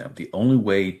anything with them. The only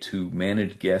way to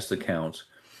manage guest accounts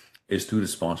is through the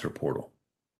sponsor portal.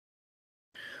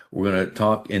 We're going to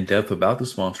talk in depth about the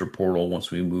sponsor portal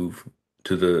once we move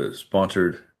to the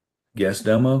sponsored guest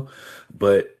demo,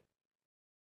 but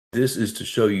this is to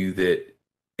show you that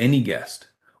any guest,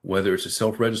 whether it's a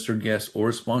self-registered guest or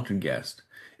a sponsored guest,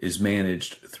 is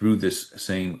managed through this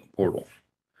same portal.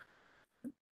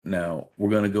 Now,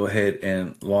 we're going to go ahead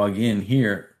and log in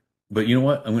here, but you know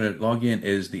what? I'm going to log in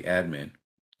as the admin.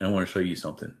 And I want to show you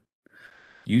something.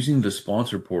 Using the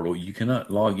sponsor portal, you cannot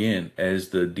log in as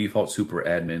the default super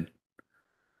admin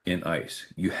in ISE.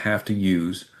 You have to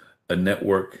use a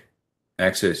network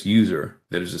access user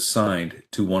that is assigned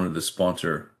to one of the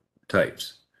sponsor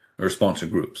types or sponsor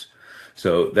groups.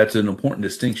 So that's an important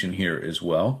distinction here as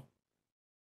well.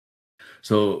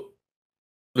 So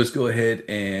let's go ahead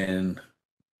and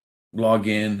log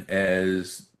in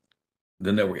as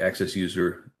the network access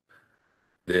user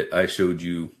that I showed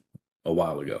you a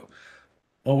while ago.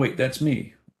 Oh, wait, that's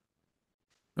me.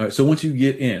 All right, so once you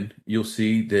get in, you'll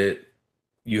see that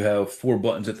you have four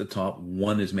buttons at the top.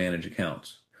 One is Manage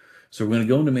Accounts. So we're going to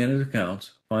go into Manage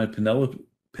Accounts, find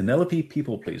Penelope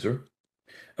People Pleaser,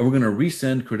 and we're going to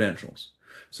resend credentials.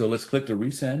 So let's click to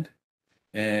resend,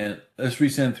 and let's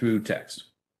resend through text.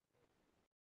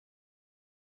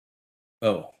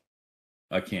 Oh,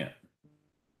 I can't.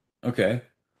 Okay.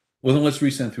 Well, then let's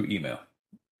resend through email.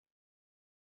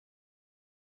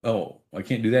 Oh, I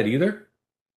can't do that either?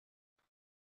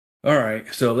 All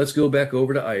right, so let's go back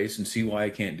over to ICE and see why I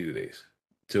can't do these.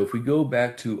 So if we go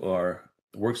back to our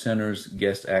Work Center's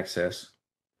guest access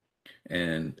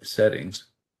and settings,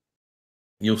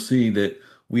 you'll see that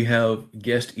we have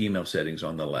guest email settings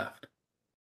on the left.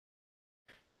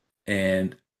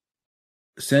 And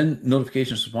send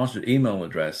notifications to sponsored email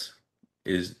address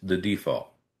is the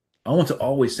default. I want to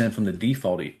always send from the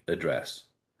default address.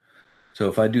 So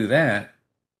if I do that,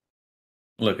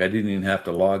 look, I didn't even have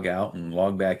to log out and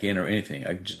log back in or anything.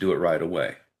 I can just do it right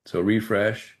away. So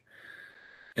refresh,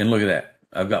 and look at that.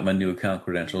 I've got my new account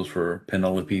credentials for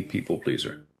Penelope People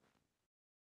Pleaser.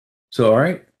 So, all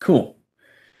right, cool.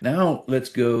 Now let's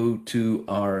go to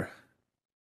our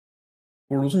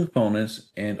portals and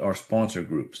components and our sponsor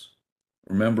groups.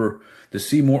 Remember, the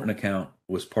C. Moreton account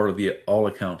was part of the All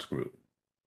Accounts group.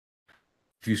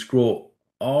 If you scroll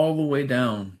all the way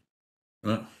down,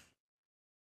 uh,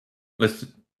 let's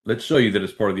show you that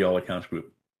it's part of the All Accounts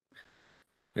group.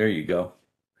 There you go.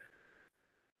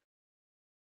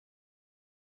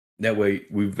 That way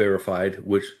we've verified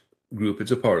which group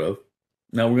it's a part of.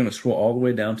 Now we're going to scroll all the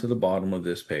way down to the bottom of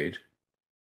this page,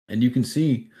 and you can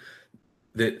see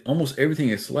that almost everything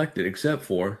is selected except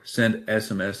for send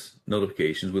SMS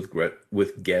notifications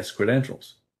with guest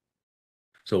credentials.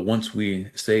 So once we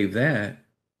save that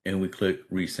and we click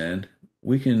resend,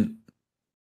 we can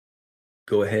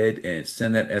go ahead and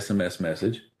send that SMS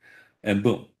message, and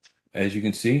boom, as you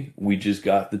can see, we just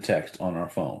got the text on our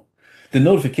phone. The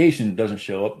notification doesn't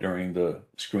show up during the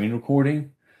screen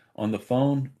recording on the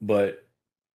phone, but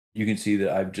you can see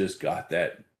that I've just got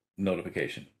that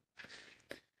notification.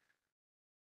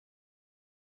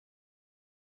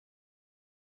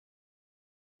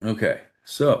 Okay,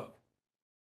 so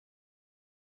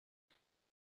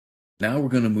now we're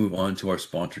going to move on to our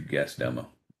sponsored guest demo.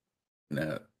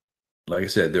 Now, like I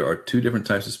said, there are two different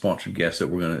types of sponsored guests that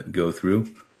we're going to go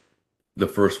through. The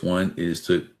first one is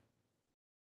to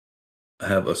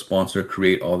have a sponsor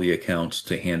create all the accounts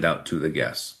to hand out to the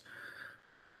guests.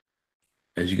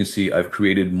 As you can see, I've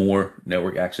created more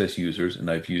network access users, and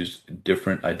I've used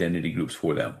different identity groups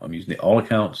for them. I'm using the all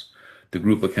accounts, the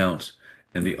group accounts,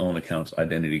 and the own accounts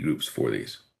identity groups for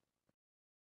these.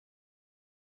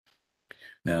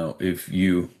 Now, if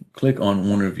you click on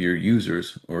one of your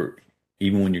users, or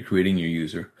even when you're creating your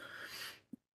user,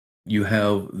 you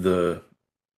have the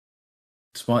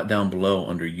spot down below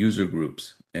under user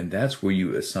groups, and that's where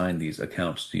you assign these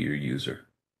accounts to your user.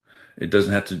 It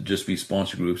doesn't have to just be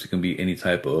sponsor groups. It can be any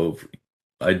type of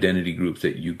identity groups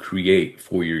that you create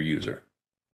for your user.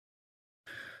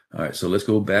 All right, so let's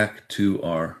go back to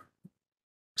our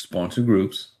sponsor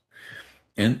groups,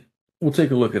 and we'll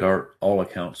take a look at our all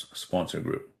accounts sponsor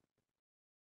group.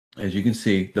 As you can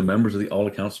see, the members of the all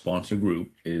accounts sponsor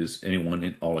group is anyone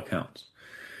in all accounts.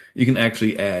 You can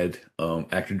actually add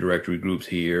Active Directory groups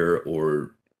here,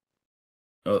 or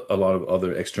a lot of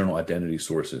other external identity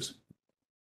sources.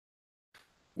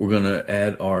 We're going to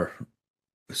add our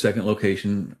second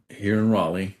location here in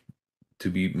Raleigh to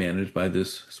be managed by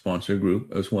this sponsor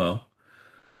group as well.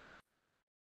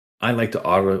 I like to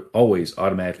always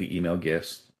automatically email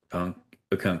guests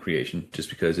account creation, just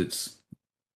because it's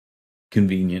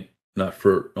convenient, not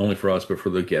for only for us, but for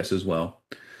the guests as well.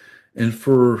 And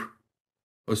for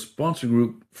a sponsor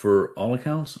group for all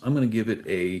accounts, I'm going to give it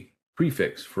a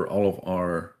prefix for all of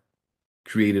our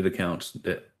created accounts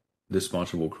that this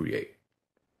sponsor will create.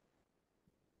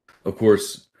 Of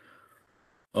course,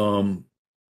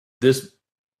 this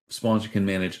sponsor can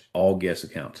manage all guest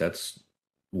accounts. That's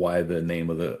why the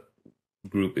name of the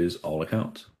group is all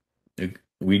accounts.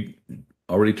 We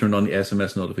already turned on the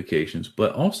SMS notifications,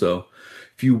 but also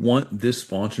if you want this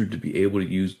sponsor to be able to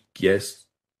use guest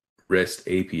REST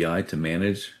API to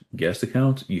manage guest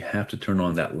accounts, you have to turn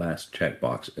on that last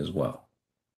checkbox as well.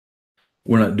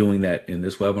 We're not doing that in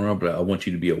this webinar, but I want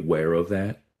you to be aware of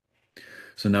that.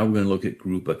 So now we're going to look at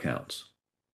group accounts.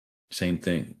 Same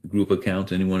thing, group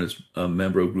accounts, anyone that's a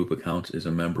member of group accounts is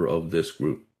a member of this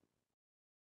group.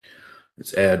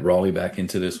 Let's add Raleigh back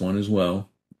into this one as well.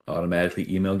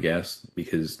 Automatically email guests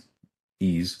because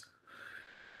ease.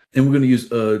 And we're going to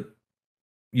use a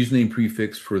username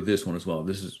prefix for this one as well.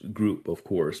 This is group, of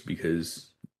course, because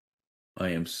I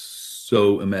am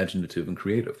so imaginative and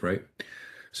creative, right?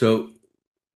 So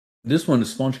this one, the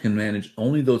sponsor can manage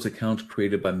only those accounts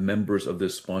created by members of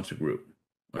this sponsor group.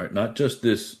 All right, not just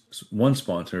this one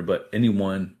sponsor, but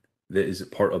anyone that is a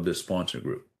part of this sponsor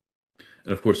group.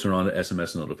 And of course, turn on the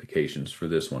SMS notifications for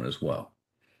this one as well.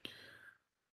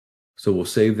 So we'll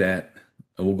save that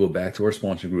and we'll go back to our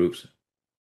sponsor groups.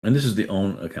 And this is the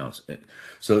own accounts.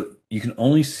 So you can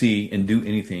only see and do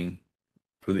anything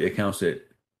for the accounts that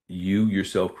you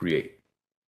yourself create.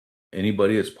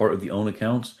 Anybody that's part of the own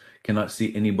accounts cannot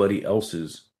see anybody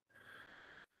else's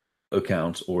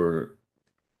accounts or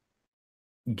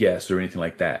guests or anything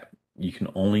like that. You can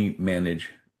only manage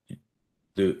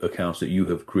the accounts that you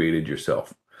have created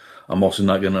yourself. I'm also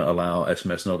not going to allow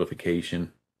SMS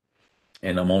notification,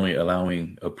 and I'm only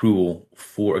allowing approval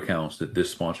for accounts that this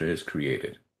sponsor has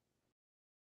created.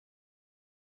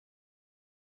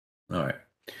 All right.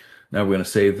 Now we're going to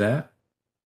save that.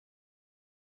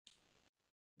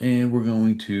 And we're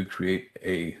going to create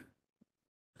a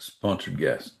sponsored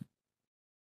guest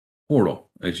portal.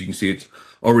 As you can see, it's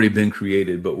already been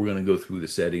created, but we're going to go through the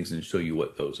settings and show you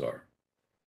what those are.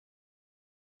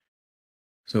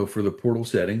 So for the portal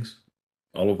settings,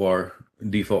 all of our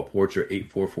default ports are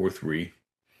 8443.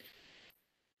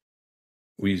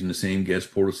 We're using the same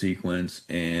guest portal sequence,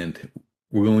 and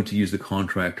we're going to use the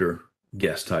contractor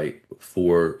guest type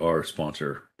for our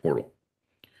sponsor portal.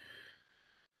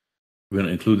 We're going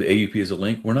to include the AUP as a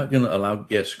link. We're not going to allow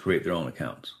guests to create their own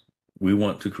accounts. We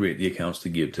want to create the accounts to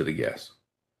give to the guests.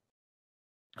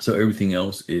 So everything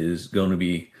else is going to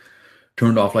be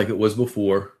turned off like it was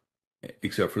before,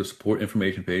 except for the support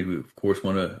information page. We, of course,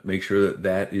 want to make sure that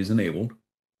that is enabled.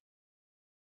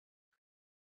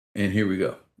 And here we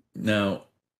go. Now,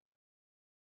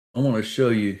 I want to show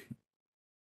you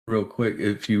real quick.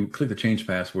 If you click the change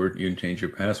password, you can change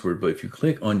your password. But if you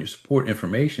click on your support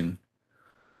information,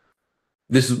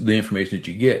 this is the information that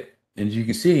you get. And as you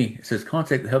can see, it says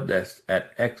contact the help desk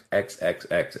at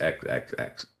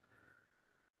XXXXXXX.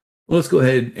 Well, let's go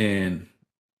ahead and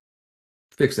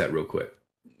fix that real quick.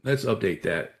 Let's update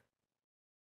that.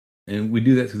 And we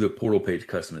do that through the portal page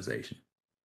customization.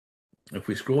 If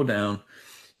we scroll down,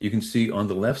 you can see on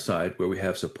the left side where we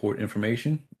have support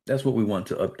information. That's what we want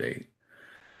to update.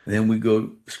 And then we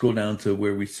go scroll down to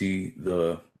where we see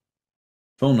the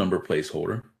phone number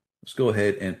placeholder. Let's go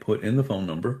ahead and put in the phone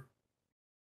number.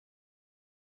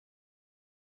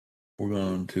 We're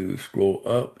going to scroll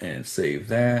up and save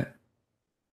that.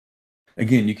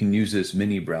 Again, you can use this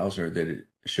mini browser that it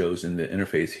shows in the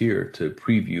interface here to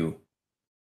preview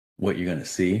what you're going to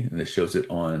see. And it shows it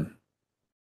on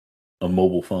a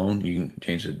mobile phone. You can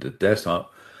change it to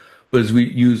desktop. But as we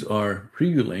use our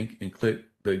preview link and click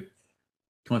the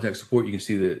contact support, you can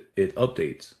see that it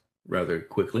updates rather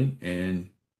quickly. And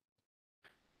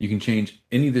you can change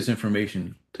any of this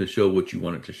information to show what you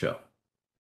want it to show.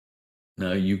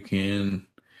 Now you can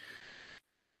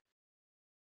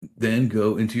then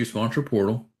go into your sponsor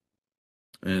portal,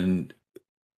 and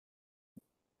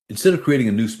instead of creating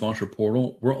a new sponsor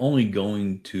portal, we're only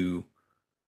going to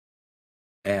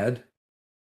add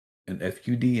an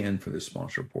FQDN for the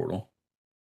sponsor portal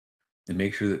and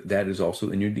make sure that that is also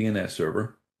in your DNS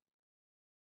server.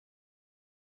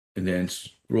 And then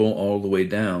scroll all the way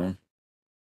down,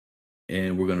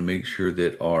 and we're going to make sure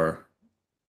that our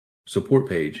support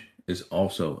page is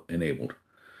also enabled,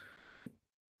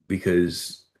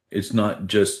 because it's not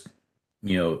just,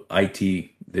 IT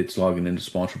that's logging into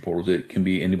sponsor portals. It can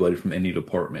be anybody from any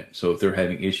department. So if they're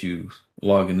having issues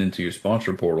logging into your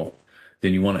sponsor portal,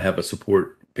 then you want to have a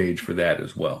support page for that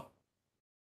as well.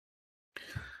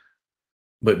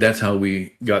 But that's how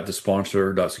we got the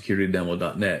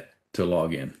sponsor.securitydemo.net to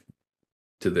log in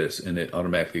to this, and it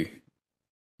automatically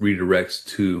redirects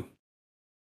to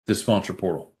the sponsor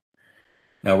portal.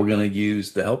 Now we're going to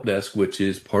use the help desk, which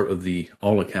is part of the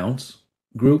all accounts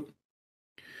group.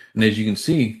 And as you can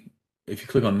see, if you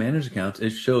click on manage accounts,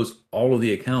 it shows all of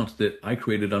the accounts that I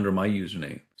created under my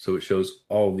username. So it shows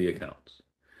all the accounts.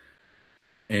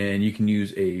 And you can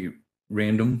use a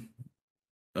random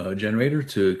generator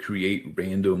to create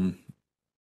random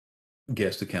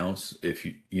guest accounts if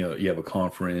you have a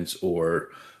conference or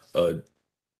a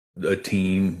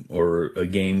team or a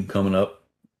game coming up.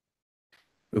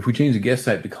 If we change the guest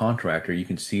type to contractor, you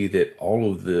can see that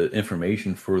all of the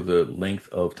information for the length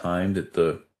of time that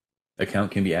the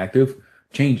account can be active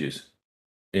changes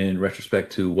in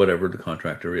retrospect to whatever the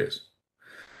contractor is.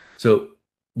 So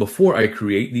before I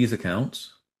create these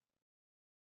accounts,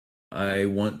 I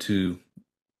want to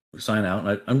sign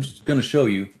out. I'm just going to show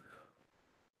you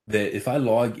that if I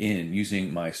log in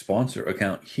using my sponsor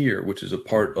account here, which is a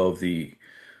part of the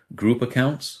group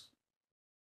accounts,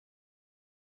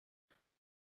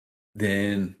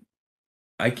 then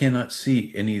I cannot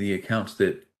see any of the accounts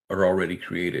that are already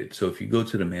created. So if you go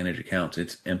to the manage accounts,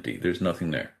 it's empty. There's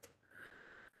nothing there.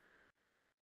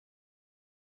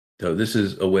 So this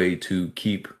is a way to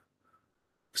keep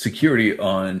security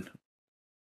on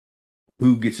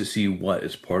who gets to see what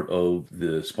as part of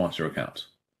the sponsor accounts.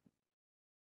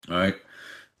 All right.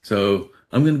 So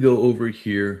I'm going to go over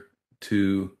here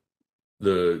to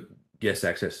the guest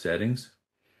access settings.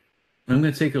 I'm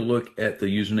going to take a look at the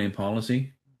username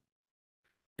policy.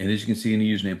 And as you can see in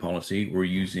the username policy, we're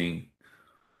using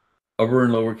upper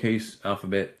and lowercase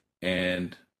alphabet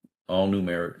and all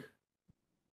numeric,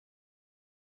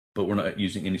 but we're not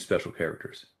using any special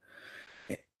characters.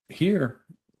 Here,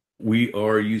 we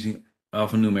are using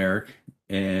alphanumeric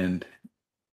and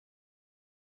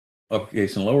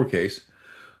uppercase and lowercase.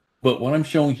 But what I'm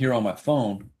showing here on my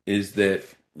phone is that,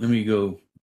 let me go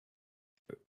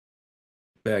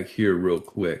back here real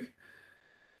quick.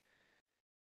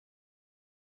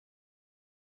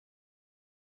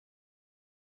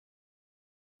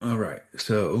 All right,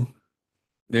 so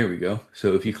there we go.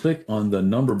 So if you click on the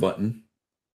number button,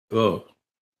 oh,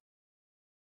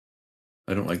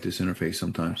 I don't like this interface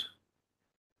sometimes.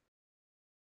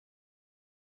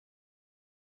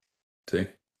 See?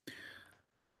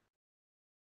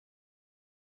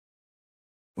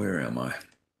 Where am I?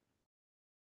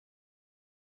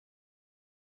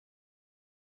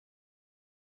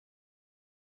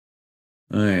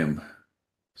 I am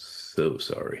so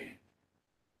sorry.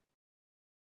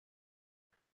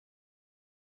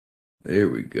 There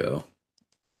we go.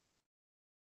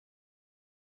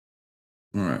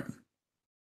 All right.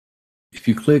 If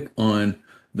you click on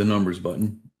the numbers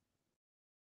button,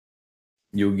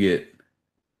 you'll get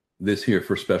this here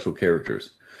for special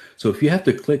characters. So if you have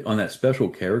to click on that special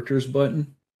characters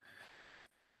button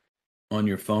on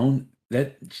your phone,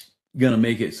 that's going to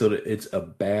make it so that it's a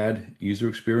bad user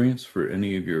experience for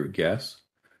any of your guests.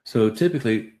 So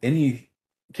typically, any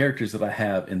characters that I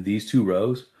have in these two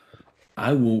rows,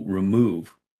 I will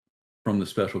remove from the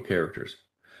special characters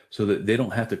so that they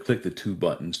don't have to click the two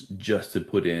buttons just to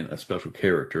put in a special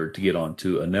character to get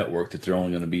onto a network that they're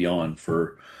only going to be on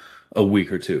for a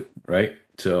week or two, right?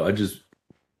 So I just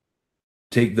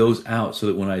take those out so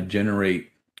that when I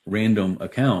generate random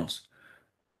accounts,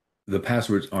 the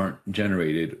passwords aren't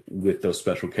generated with those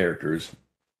special characters,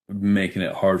 making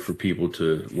it hard for people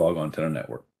to log on to the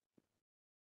network.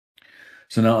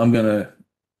 So now I'm going to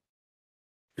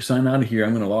sign out of here.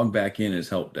 I'm going to log back in as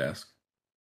help desk.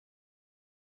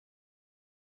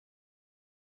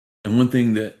 And one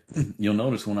thing that you'll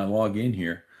notice when I log in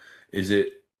here is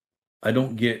that I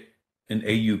don't get an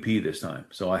AUP this time.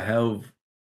 So I have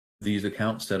these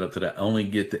accounts set up that I only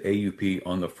get the AUP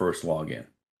on the first login.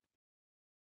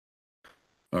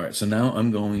 All right, so now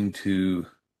I'm going to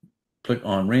click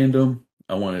on random.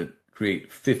 I want to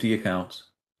create 50 accounts.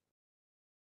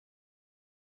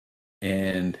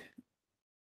 And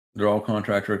they're all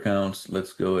contractor accounts.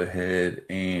 Let's go ahead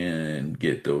and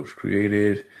get those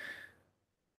created.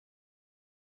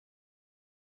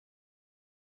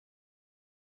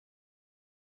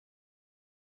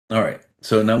 All right,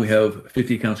 so now we have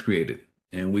 50 accounts created,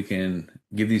 and we can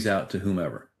give these out to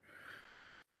whomever.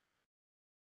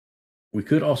 We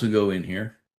could also go in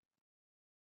here,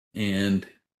 and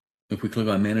if we click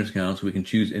on manage accounts, we can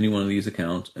choose any one of these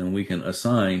accounts, and we can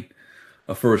assign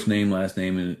a first name, last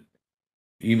name, and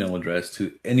email address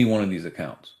to any one of these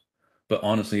accounts. But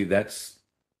honestly, that's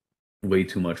way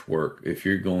too much work. If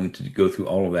you're going to go through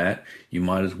all of that, you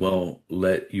might as well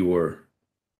let your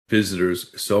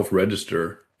visitors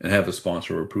self-register and have a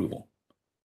sponsor approval.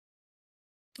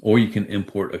 Or you can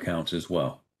import accounts as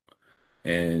well.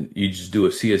 And you just do a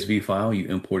CSV file, you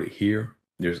import it here.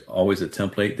 There's always a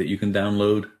template that you can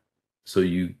download so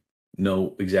you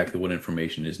know exactly what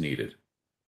information is needed.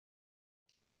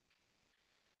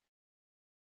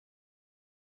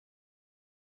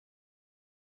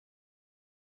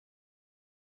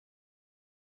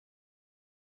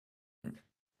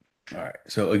 All right.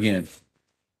 So again,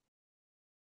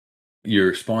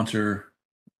 your sponsor,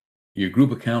 your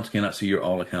group accounts cannot see your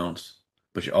all accounts,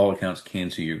 but your all accounts can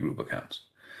see your group accounts.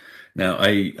 Now,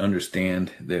 I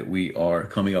understand that we are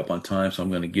coming up on time, so I'm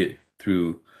going to get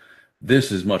through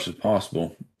this as much as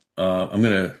possible. I'm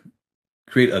going to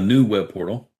create a new web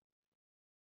portal,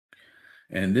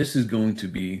 and this is going to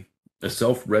be a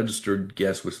self-registered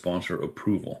guest with sponsor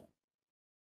approval.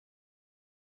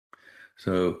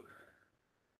 So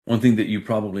one thing that you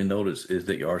probably notice is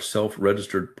that our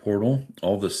self-registered portal,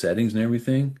 all the settings and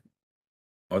everything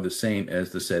are the same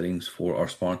as the settings for our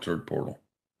sponsored portal.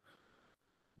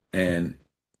 And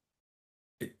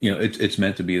it's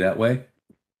meant to be that way.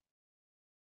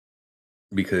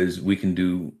 because we can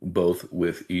do both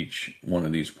with each one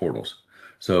of these portals.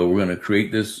 So we're going to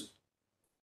create this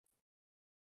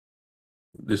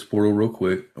portal real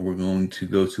quick. We're going to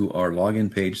go to our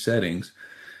login page settings,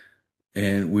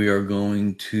 and we are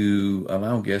going to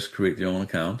allow guests to create their own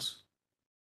accounts.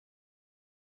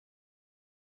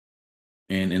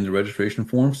 And in the registration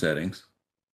form settings,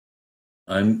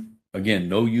 I'm, again,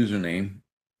 no username.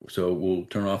 So we'll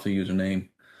turn off the username.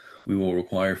 We will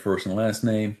require first and last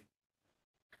name.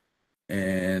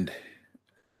 And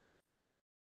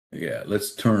yeah,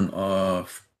 let's turn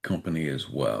off company as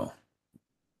well.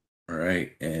 All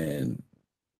right. And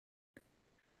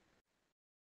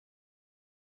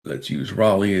let's use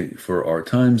Raleigh for our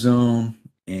time zone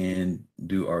and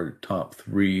do our top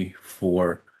 3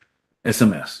 for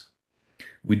SMS.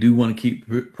 We do want to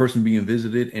keep person being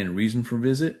visited and reason for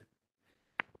visit.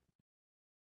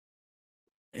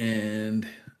 And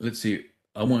let's see,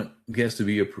 I want guests to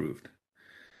be approved.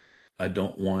 I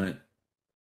don't want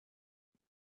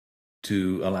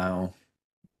to allow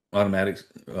automatic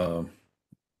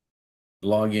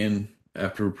login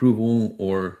after approval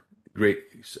or great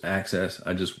access.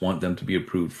 I just want them to be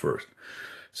approved first.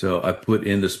 So I put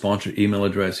in the sponsor email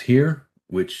address here,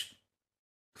 which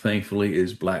thankfully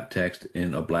is black text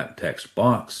in a black text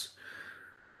box.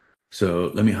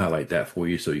 So let me highlight that for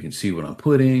you so you can see what I'm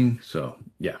putting. So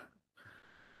yeah.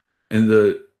 And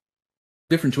the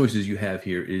different choices you have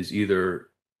here is either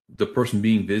the person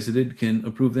being visited can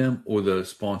approve them or the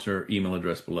sponsor email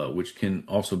address below, which can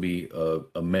also be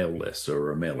a mail list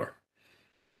or a mailer.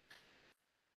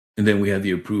 And then we have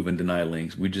the approve and deny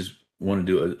links. We just want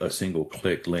to do a single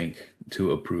click link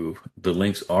to approve. The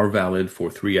links are valid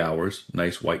for 3 hours.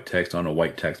 Nice white text on a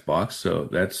white text box. So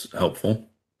that's helpful.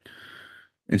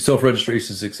 And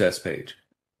self-registration success page.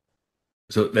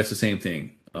 So that's the same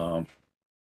thing.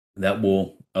 That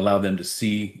will allow them to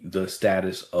see the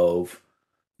status of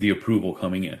the approval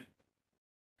coming in.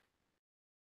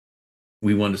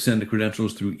 We want to send the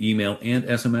credentials through email and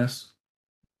SMS.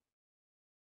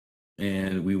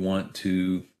 And we want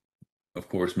to, of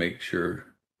course, make sure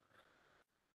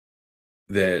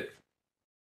that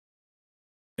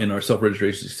in our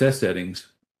self-registration success settings,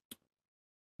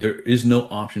 there is no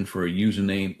option for a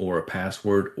username or a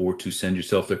password or to send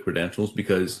yourself the credentials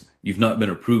because you've not been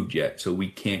approved yet. So we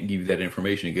can't give you that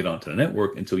information to get onto the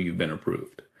network until you've been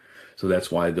approved. So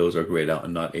that's why those are grayed out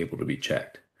and not able to be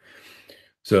checked.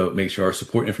 So make sure our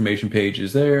support information page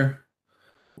is there.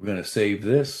 We're going to save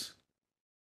this.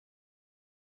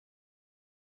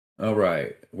 All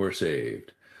right, we're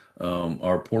saved.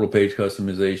 Our portal page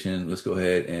customization, let's go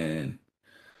ahead and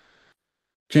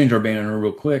change our banner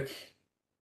real quick.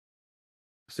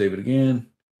 Save it again.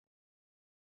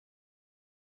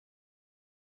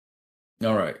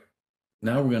 All right,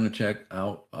 now we're going to check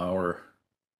out our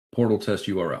portal test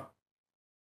URL.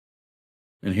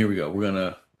 And here we go. We're going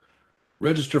to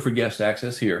register for guest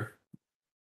access here.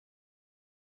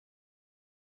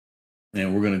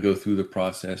 And we're going to go through the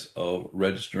process of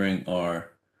registering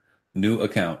our new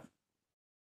account.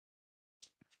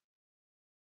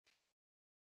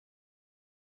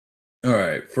 All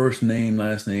right, first name,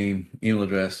 last name, email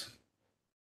address.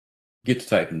 Get to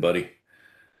typing, buddy.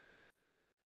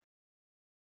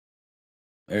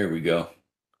 There we go.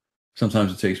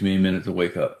 Sometimes it takes me a minute to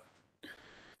wake up.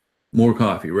 More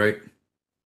coffee, right?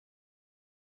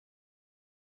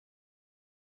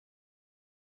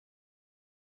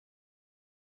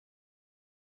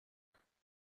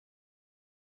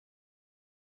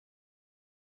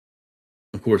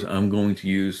 Of course, I'm going to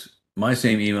use my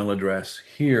same email address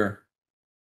here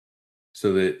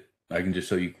so that I can just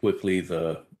show you quickly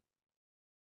the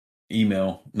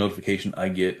email notification I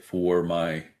get for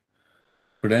my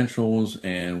credentials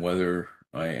and whether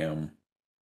I am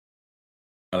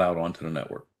allowed onto the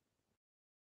network.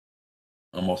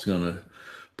 I'm also going to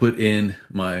put in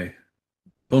my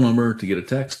phone number to get a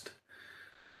text,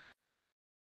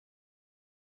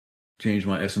 change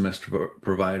my SMS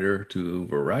provider to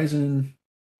Verizon.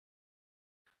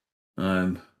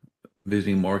 I'm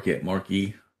visiting Mark at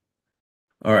Marquee.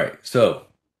 All right, so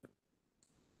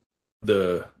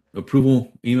the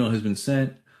approval email has been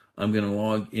sent. I'm going to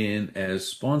log in as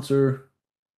sponsor.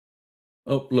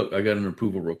 Oh, look, I got an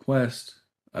approval request.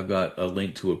 I've got a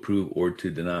link to approve or to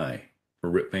deny for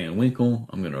Rip Van Winkle.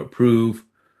 I'm going to approve.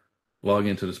 Log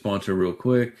into the sponsor real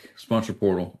quick, sponsor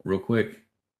portal real quick.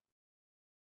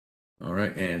 All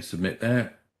right, and submit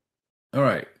that. All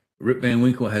right, Rip Van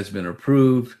Winkle has been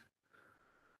approved.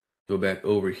 Go back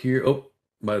over here. Oh,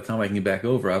 by the time I can get back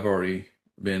over, I've already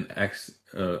been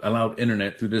allowed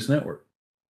internet through this network.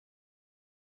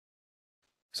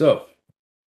 So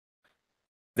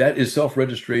that is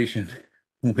self-registration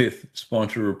with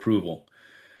sponsor approval.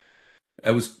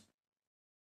 I was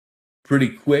pretty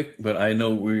quick, but I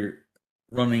know we're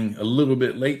running a little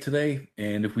bit late today.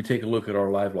 And if we take a look at our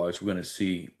live logs, we're going to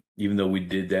see, even though we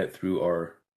did that through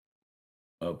our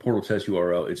portal test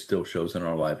URL, it still shows in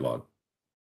our live log.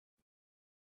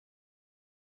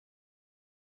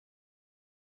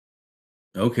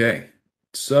 Okay,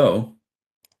 so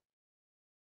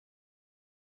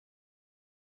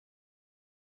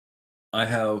I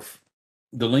have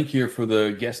the link here for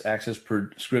the guest access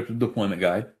prescriptive deployment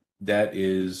guide. That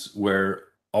is where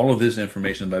all of this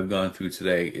information that I've gone through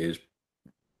today is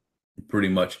pretty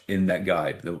much in that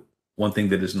guide. The one thing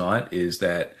that is not is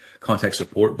that contact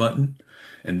support button.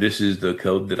 And this is the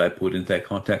code that I put into that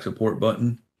contact support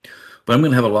button. But I'm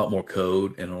going to have a lot more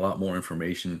code and a lot more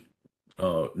information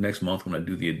next month when I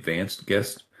do the advanced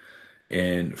guest.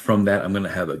 And from that, I'm going to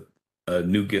have a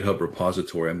new GitHub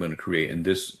repository I'm going to create. And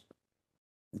this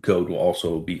code will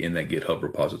also be in that GitHub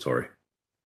repository.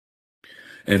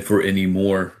 And for any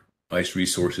more ISE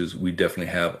resources, we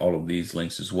definitely have all of these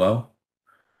links as well.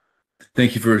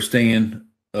 Thank you for staying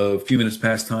a few minutes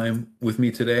past time with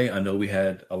me today. I know we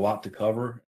had a lot to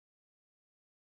cover.